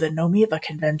the Gnomeva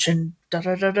convention, da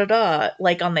da da da da,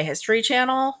 like on the History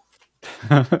Channel.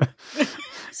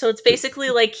 So it's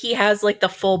basically like he has like the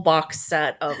full box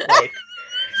set of like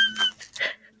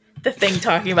the thing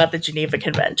talking about the Geneva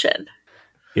Convention.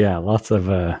 Yeah, lots of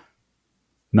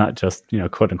not just,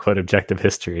 quote unquote objective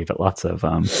history, but lots of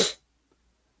And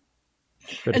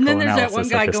then there's that one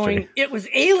guy going, "It was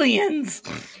aliens."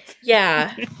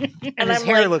 Yeah. And his I'm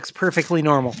hair like, looks perfectly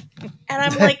normal. and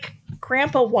I'm like,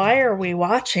 Grandpa, why are we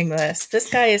watching this? This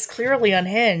guy is clearly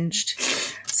unhinged.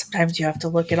 Sometimes you have to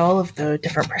look at all of the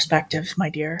different perspectives, my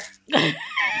dear.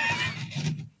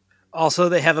 Also,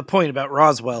 they have a point about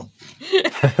Roswell.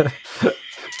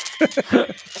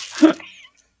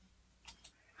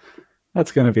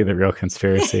 That's going to be the real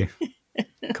conspiracy.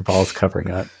 Cabal's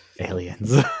covering up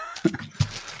aliens.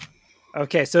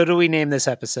 Okay, so do we name this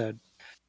episode?